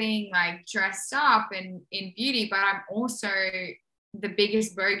love being like dressed up and in beauty, but I'm also the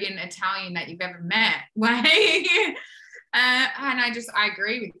biggest bogan Italian that you've ever met. Like, and I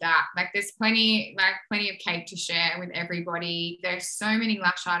agree with that. Like there's plenty of cake to share with everybody. There's so many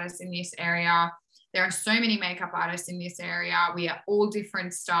lash artists in this area. There are so many makeup artists in this area. We are all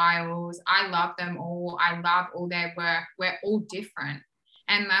different styles. I love them all. I love all their work. We're all different.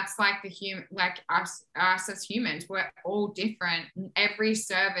 And that's like us as humans, we're all different. Every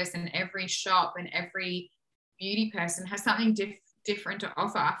service and every shop and every beauty person has something different to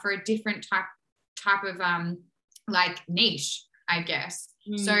offer for a different type of like niche, I guess.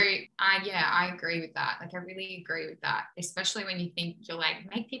 So I agree with that. Like I really agree with that, especially when you think you're like,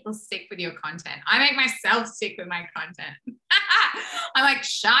 make people sick with your content. I make myself sick with my content. I'm like,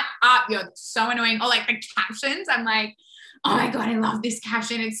 shut up, you're so annoying. Or like the captions, I'm like, oh my God, I love this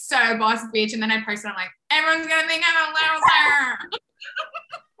caption, it's so boss bitch. And then I post it, I'm like, everyone's gonna think I'm a loser.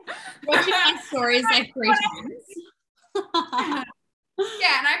 Watching my stories like 3 times.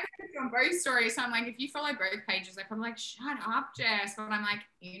 Yeah, and I put it on both stories. So I'm like, if you follow both pages, like I'm like, shut up, Jess. But I'm like,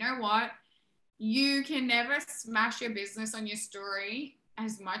 you know what? You can never smash your business on your story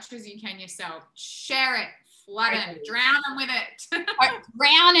as much as you can yourself. Share it, flood them, drown them with it.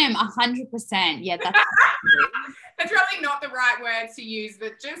 Drown them 100%. Yeah, that's that's probably not the right word to use,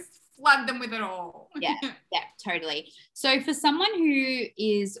 but just flood them with it all. yeah, totally. So for someone who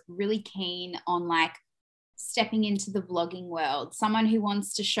is really keen on like stepping into the vlogging world, someone who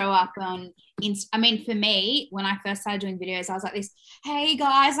wants to show up on I mean, for me, when I first started doing videos, I was like this, hey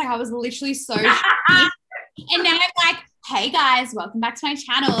guys, like I was literally so and now I'm like, hey guys, welcome back to my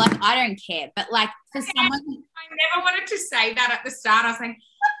channel. Like I don't care, but like for someone, I never wanted to say that at the start. I was like,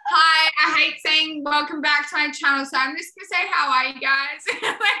 hi, I hate saying welcome back to my channel, so I'm just gonna say how are you guys?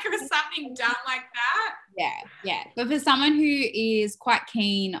 Like or something done like that. Yeah, but for someone who is quite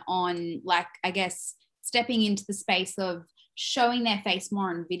keen on like, I guess, stepping into the space of showing their face more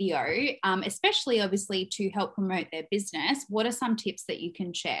on video, especially obviously to help promote their business, what are some tips that you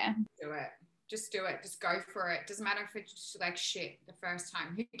can share? Do it. Just do it. Just go for it. Doesn't matter if it's just like shit the first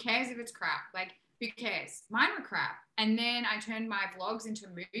time. Who cares if it's crap? Like, who cares? Mine were crap. And then I turned my vlogs into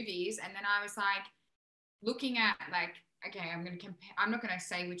movies. And then I was like looking at like okay, I'm going to compare, I'm not going to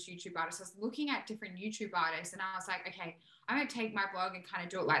say which YouTube artist. I was looking at different YouTube artists and I was like, okay, I'm going to take my blog and kind of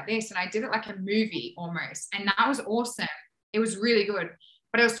do it like this. And I did it like a movie almost. And that was awesome. It was really good,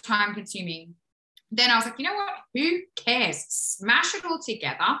 but it was time consuming. Then I was like, you know what? Who cares? Smash it all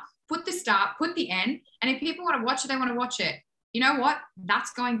together, put the start, put the end. And if people want to watch it, they want to watch it. You know what?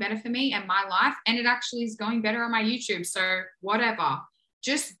 That's going better for me and my life. And it actually is going better on my YouTube. So whatever,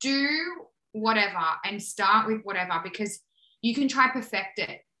 just do whatever and start with whatever, because you can try perfect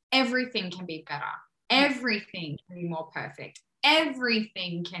it. Everything can be better. Everything can be more perfect.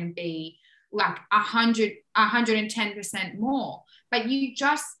 Everything can be like 110% more, but you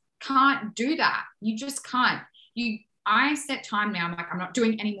just can't do that. You just can't. I set time now. I'm like, I'm not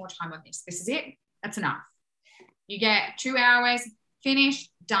doing any more time on this. This is it. That's enough. You get 2 hours,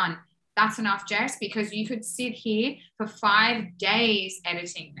 finished, done. That's enough, Jess, because you could sit here for 5 days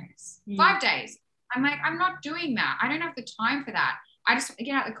editing this. 5 days. I'm like, I'm not doing that. I don't have the time for that. I just want to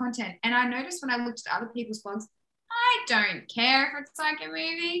get out the content. And I noticed when I looked at other people's blogs, I don't care if it's like a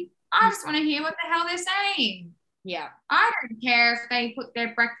movie. I just want to hear what the hell they're saying. Yeah. I don't care if they put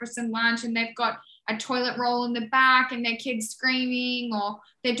their breakfast and lunch and they've got a toilet roll in the back and their kids screaming, or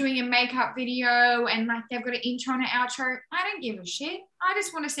they're doing a makeup video and like they've got an intro and an outro. I don't give a shit. I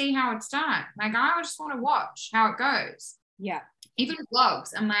just want to see how it's done. Like, I just want to watch how it goes. Yeah. Even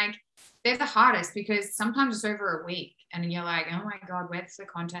vlogs, I'm like, they're the hardest because sometimes it's over a week and you're like, oh my God, where's the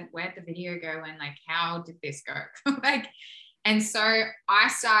content? Where'd the video go? And like, how did this go? Like, and so I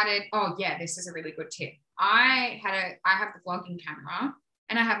started, oh yeah, this is a really good tip. I have the vlogging camera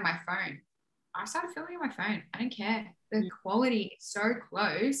and I have my phone. I started filming on my phone. I don't care. The quality is so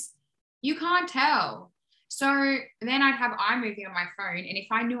close. You can't tell. So then I'd have iMovie on my phone. And if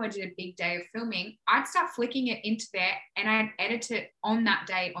I knew I did a big day of filming, I'd start flicking it into there and I'd edit it on that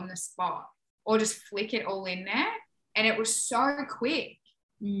day on the spot, or just flick it all in there. And it was so quick.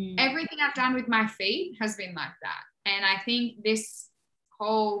 Everything I've done with my feed has been like that. And I think this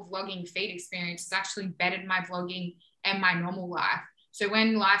whole vlogging feed experience has actually bettered my vlogging and my normal life. So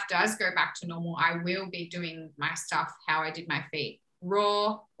when life does go back to normal, I will be doing my stuff how I did my feed.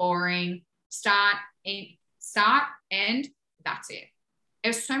 Raw, boring, start, end, that's it.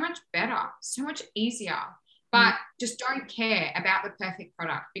 It's so much better, so much easier. But just don't care about the perfect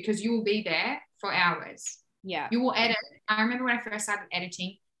product, because you will be there for hours. Yeah. You will edit. I remember when I first started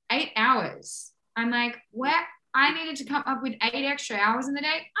editing, 8 hours. I'm like, what? I needed to come up with 8 extra hours in the day.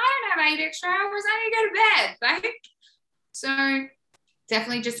 I don't have 8 extra hours. I need to go to bed. Like, so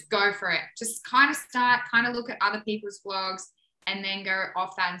definitely just go for it. Just kind of start, kind of look at other people's vlogs and then go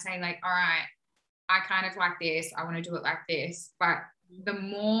off that and say like, all right, I kind of like this. I want to do it like this. But the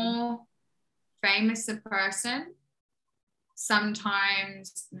more famous a person,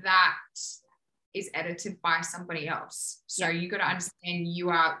 sometimes that is edited by somebody else. So you got to understand you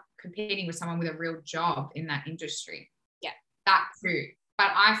are competing with someone with a real job in that industry. Yeah. That too.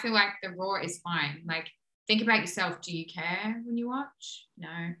 But I feel like the raw is fine. Like, think about yourself. Do you care when you watch?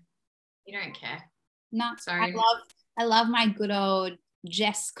 No, you don't care. No. Sorry. I love my good old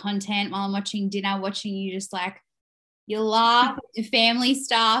Jess content while I'm watching dinner, watching you just like, you laugh at your family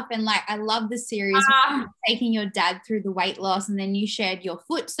stuff. And like, I love the series taking your dad through the weight loss, and then you shared your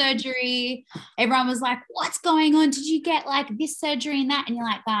foot surgery. Everyone was like, what's going on? Did you get like this surgery and that? And you're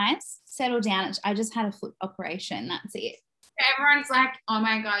like, guys, settle down. I just had a foot operation. That's it. Everyone's like, oh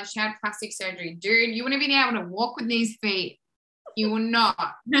my God, she had plastic surgery. Dude, you wouldn't have been able to walk with these feet. You will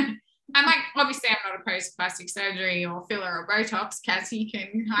not. I'm like, obviously I'm not opposed to plastic surgery or filler or Botox, Kaz, you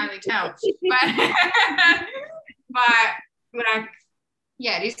can highly tell. But like,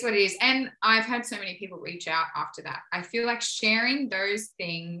 yeah, it is what it is. And I've had so many people reach out after that. I feel like sharing those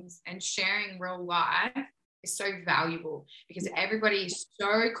things and sharing real life is so valuable, because everybody is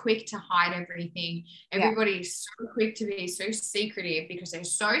so quick to hide everything. Everybody is so quick to be so secretive because they're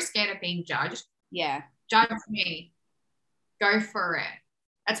so scared of being judged. Yeah. Judge me. Go for it.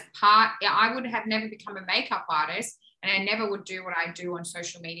 That's part. I would have never become a makeup artist, and I never would do what I do on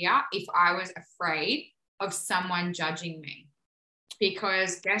social media if I was afraid of someone judging me.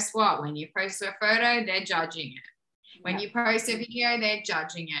 Because guess what? When you post a photo, they're judging it. When you post a video, they're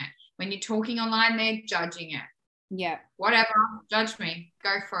judging it. When you're talking online, they're judging it. Yeah. Whatever, judge me.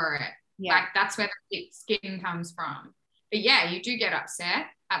 Go for it. Yeah. Like, that's where the thick skin comes from. But yeah, you do get upset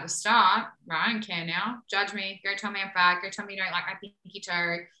at the start. Right, I don't care now. Judge me. Go tell me I'm fat. Go tell me you don't like my pinky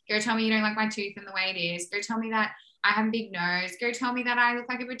toe. Go tell me you don't like my tooth and the way it is. Go tell me that I have a big nose. Go tell me that I look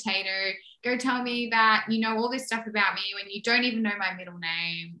like a potato. Go tell me that you know all this stuff about me when you don't even know my middle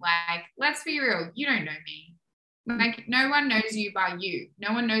name. Like, let's be real. You don't know me. Like, no one knows you by you.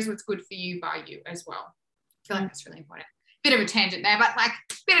 No one knows what's good for you by you as well. I feel like that's really important. Bit of a tangent there, but like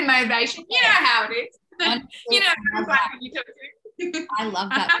bit of motivation. You know how it is. Honestly, you know, I love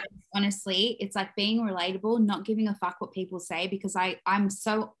that. Honestly, it's like being relatable, not giving a fuck what people say, because I'm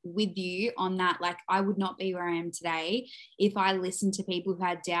so with you on that. Like, I would not be where I am today if I listened to people who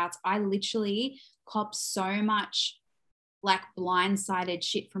had doubts. I literally cop so much like blindsided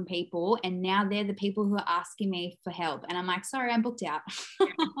shit from people, and now they're the people who are asking me for help, and I'm like, sorry, I'm booked out.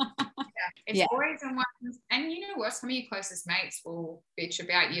 It's always in one, and you know what, some of your closest mates will bitch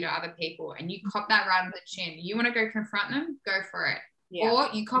about you to other people, and you cop that right on the chin. You want to go confront them, go for it. Or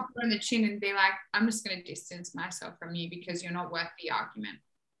you cop it on the chin and be like, I'm just going to distance myself from you because you're not worth the argument.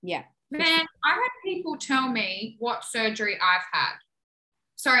 Man, I've had people tell me what surgery I've had.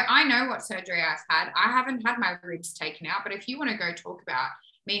 Sorry, I know what surgery I've had. I haven't had my ribs taken out, but if you want to go talk about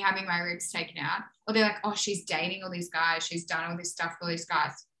me having my ribs taken out, or they're like, oh, she's dating all these guys, she's done all this stuff for all these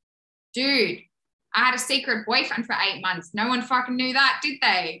guys. Dude, I had a secret boyfriend for 8 months. No one fucking knew that, did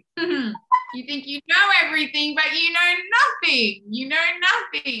they? You think you know everything, but you know nothing. You know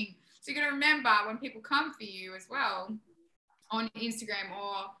nothing. So you got to remember, when people come for you as well on Instagram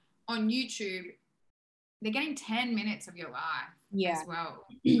or on YouTube, they're getting 10 minutes of your life as well.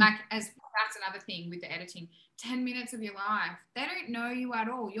 Like, as that's another thing with the editing, 10 minutes of your life. They don't know you at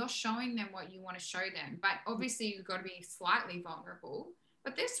all. You're showing them what you want to show them. But obviously you've got to be slightly vulnerable.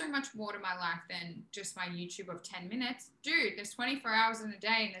 But there's so much more to my life than just my YouTube of 10 minutes. Dude, there's 24 hours in a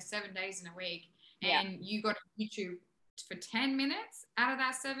day and there's 7 days in a week. And you got YouTube for 10 minutes out of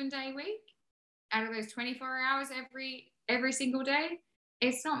that 7-day week, out of those 24 hours every single day.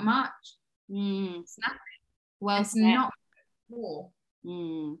 It's not much. It's nothing. Well, it's not more.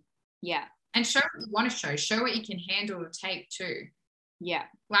 Yeah. And show what you want to show. Show what you can handle to take too. Yeah.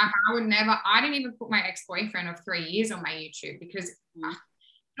 Like, I didn't even put my ex-boyfriend of 3 years on my YouTube because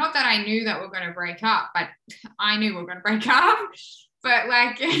not that I knew that we're going to break up, but I knew we were going to break up. But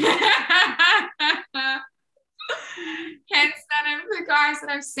like, hence none of the guys that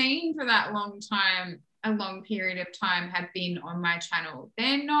I've seen for that long time, a long period of time, have been on my channel.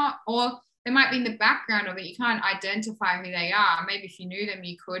 They're not, or they might be in the background, or that you can't identify who they are. Maybe if you knew them,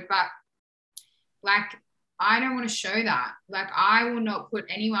 you could, but like, I don't want to show that. Like, I will not put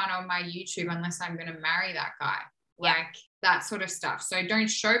anyone on my YouTube unless I'm going to marry that guy. Like, that sort of stuff. So don't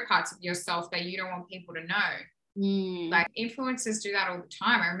show parts of yourself that you don't want people to know. Like, influencers do that all the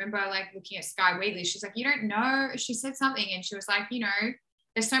time. I remember like looking at Sky Wheatley. She's like, you don't know. She said something and she was like, you know,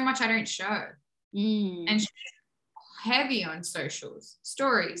 there's so much I don't show. And she's heavy on socials,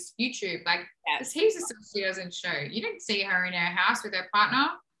 stories, YouTube. Like, there's heaps of stuff she doesn't show. You don't see her in her house with her partner.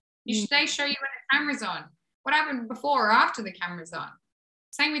 They show you when the camera's on. What happened before or after the camera's on?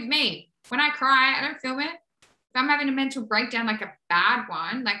 Same with me. When I cry, I don't film it. If I'm having a mental breakdown, like a bad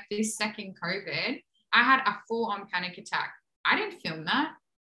one, like this second COVID, I had a full-on panic attack. I didn't film that.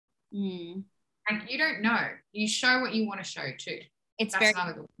 Like, you don't know. You show what you want to show too. That's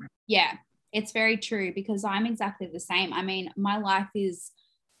another good point. Yeah, it's very true, because I'm exactly the same. I mean, my life is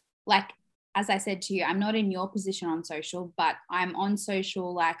like, as I said to you, I'm not in your position on social, but I'm on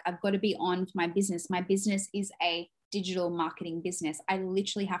social. Like, I've got to be on for my business. My business is a digital marketing business. I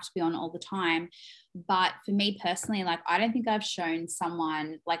literally have to be on all the time. But for me personally, like, I don't think I've shown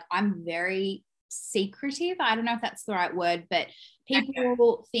someone, like, I'm very secretive. I don't know if that's the right word, but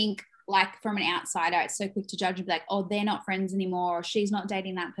people think, like, from an outsider, it's so quick to judge and be like, oh, they're not friends anymore, or she's not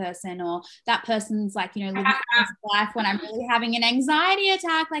dating that person, or that person's like, you know, living his life when I'm really having an anxiety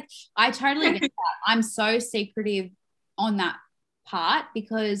attack. Like, I totally get that. I'm so secretive on that part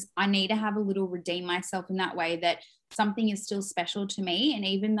because I need to have a little redeem myself in that way, that something is still special to me. And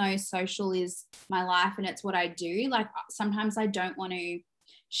even though social is my life and it's what I do, like, sometimes I don't want to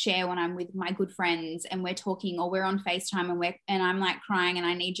share when I'm with my good friends and we're talking, or we're on FaceTime and I'm like crying and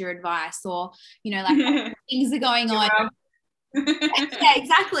I need your advice, or, you know, like things are going on. Yeah,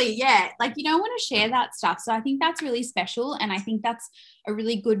 exactly. Yeah. Like, you don't want to share that stuff. So I think that's really special. And I think that's a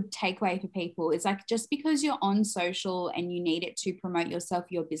really good takeaway for people, is like, just because you're on social and you need it to promote yourself,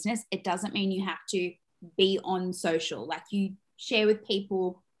 your business, it doesn't mean you have to be on social. Like, you share with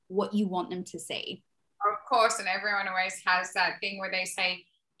people what you want them to see. Of course. And everyone always has that thing where they say,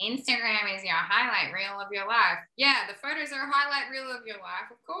 Instagram is your highlight reel of your life. Yeah, the photos are a highlight reel of your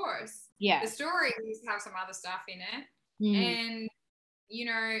life, of course. Yeah. The stories have some other stuff in it. And, you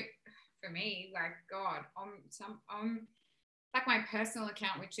know, for me, like, God, on like my personal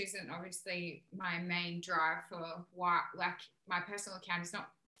account, which isn't obviously my main drive for what, like, my personal account is not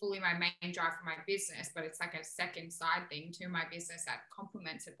fully my main drive for my business, but it's like a second side thing to my business that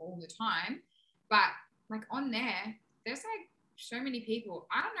complements it all the time. But like, on there, there's like so many people,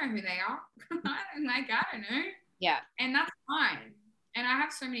 I don't know who they are. I don't know. Yeah. And that's fine. And I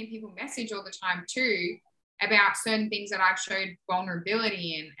have so many people message all the time too about certain things that I've showed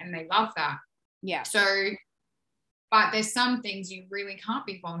vulnerability in, and they love that. Yeah. So, but there's some things you really can't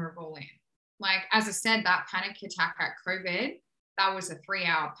be vulnerable in. Like, as I said, that panic attack at COVID, that was a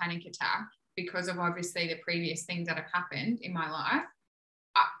 3-hour panic attack because of obviously the previous things that have happened in my life.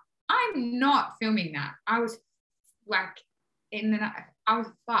 I'm not filming that. I was like, I was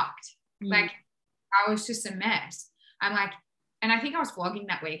fucked. Like, I was just a mess. I'm like, and I think I was vlogging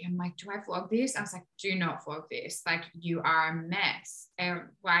that week. I'm like, do I vlog this? I was like, do not vlog this. Like, you are a mess. And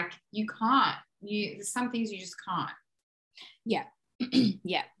like, you can't. There's some things you just can't. Yeah.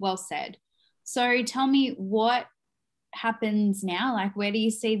 Yeah. Well said. So tell me, what happens now? Like, where do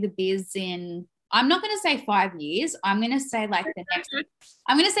you see the biz in? I'm not going to say 5 years. I'm going to say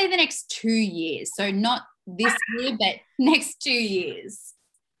the next 2 years. So not this year, but next 2 years.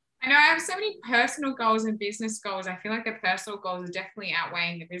 I know I have so many personal goals and business goals. I feel like the personal goals are definitely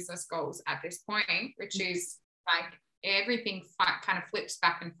outweighing the business goals at this point, which is like everything kind of flips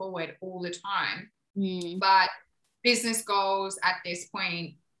back and forward all the time. But business goals at this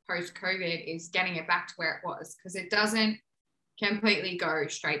point, post-COVID, is getting it back to where it was, because it doesn't completely go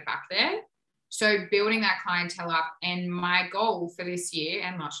straight back there. So building that clientele up, and my goal for this year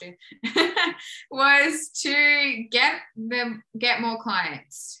and last year was to get more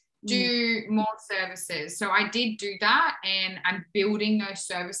clients, do more services. So I did do that, and I'm building those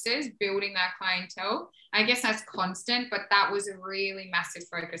services, building that clientele. I guess that's constant, but that was a really massive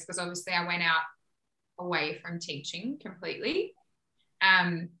focus, because obviously I went out away from teaching completely.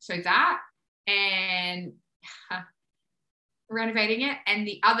 So that, and renovating it. And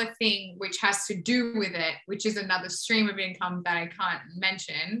the other thing which has to do with it, which is another stream of income that I can't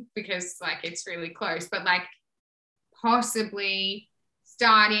mention because like it's really close, but like possibly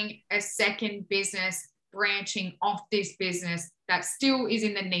starting a second business, branching off this business that still is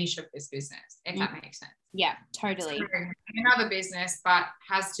in the niche of this business, if that makes sense. Yeah, totally. So another business, but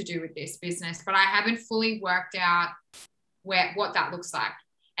has to do with this business, but I haven't fully worked out what that looks like.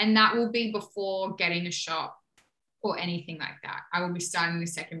 And that will be before getting a shop or anything like that. I will be starting the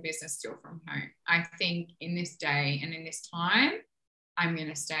second business still from home. I think in this day and in this time, I'm going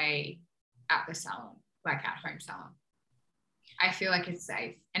to stay at the salon, like at home salon. I feel like it's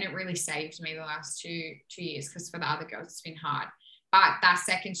safe, and it really saved me the last two years, because for the other girls, it's been hard. But that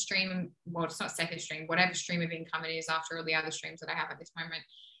second stream, well, it's not second stream, whatever stream of income it is after all the other streams that I have at this moment,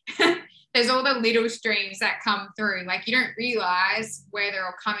 there's all the little streams that come through. Like, you don't realize where they're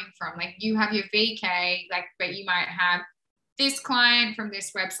all coming from. Like, you have your VK, like, but you might have this client from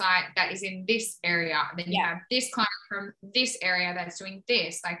this website that is in this area. Then you have this client from this area that's doing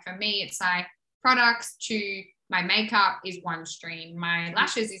this. Like, for me, it's like products to my makeup is one stream. My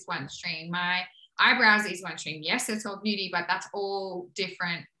lashes is one stream. My eyebrows is one stream. Yes, it's all beauty, but that's all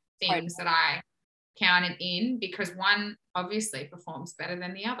different things that I counted in, because one obviously performs better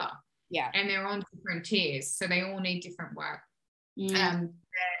than the other. Yeah. And they're on different tiers, so they all need different work. And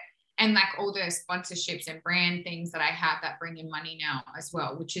like all the sponsorships and brand things that I have that bring in money now as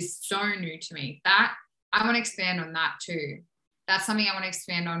well, which is so new to me. That I want to expand on that too. That's something I want to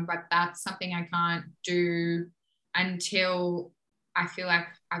expand on, but that's something I can't do until I feel like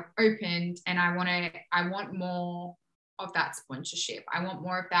I've opened, and I want more of that sponsorship. I want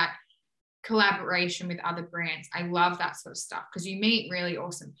more of that collaboration with other brands. I love that sort of stuff, because you meet really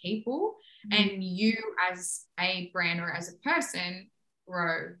awesome people, and you as a brand or as a person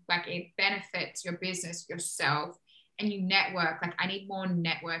grow. Like, it benefits your business, yourself, and you network. Like, I need more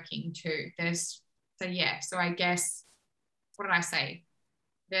networking too. So I guess, what did I say?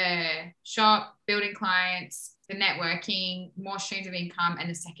 The shop, building clients, the networking, more streams of income, and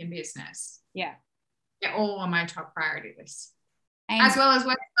the second business. Yeah. They're all on my top priority list. As well as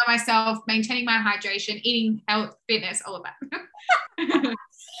working on myself, maintaining my hydration, eating health, fitness, all of that.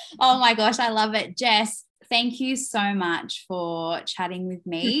 Oh my gosh, I love it. Jess, thank you so much for chatting with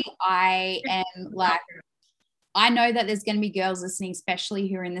me. I know that there's going to be girls listening, especially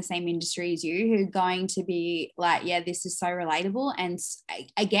who are in the same industry as you, who are going to be like, yeah, this is so relatable. And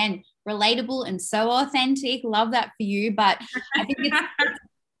again, relatable and so authentic. Love that for you. But I think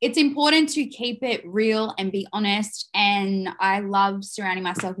it's important to keep it real and be honest. And I love surrounding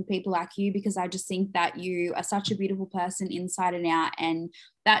myself with people like you, because I just think that you are such a beautiful person inside and out, and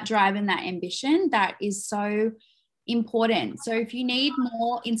that drive and that ambition, that is so important. So if you need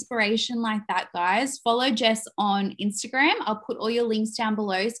more inspiration like that, guys, follow Jess on Instagram. I'll put all your links down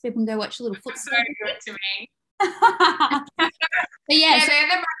below so people can go watch a little foot. So good to me. But yeah, they're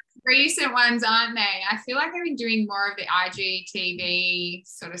the most recent ones, aren't they? I feel like I've been doing more of the IGTV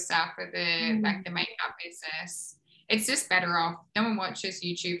sort of stuff for the like the makeup business. It's just better off. No one watches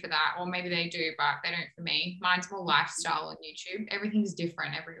YouTube for that, or maybe they do, but they don't for me. Mine's more lifestyle on YouTube. Everything's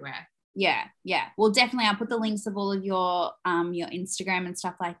different everywhere. Yeah. Well, definitely I'll put the links of all of your Instagram and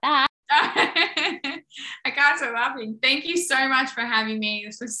stuff like that. I can't stop laughing. Thank you so much for having me.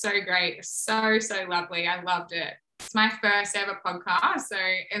 This was so great. So lovely. I loved it. It's my first ever podcast, so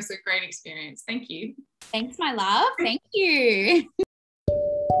it was a great experience. Thank you. Thanks, my love. Thank you.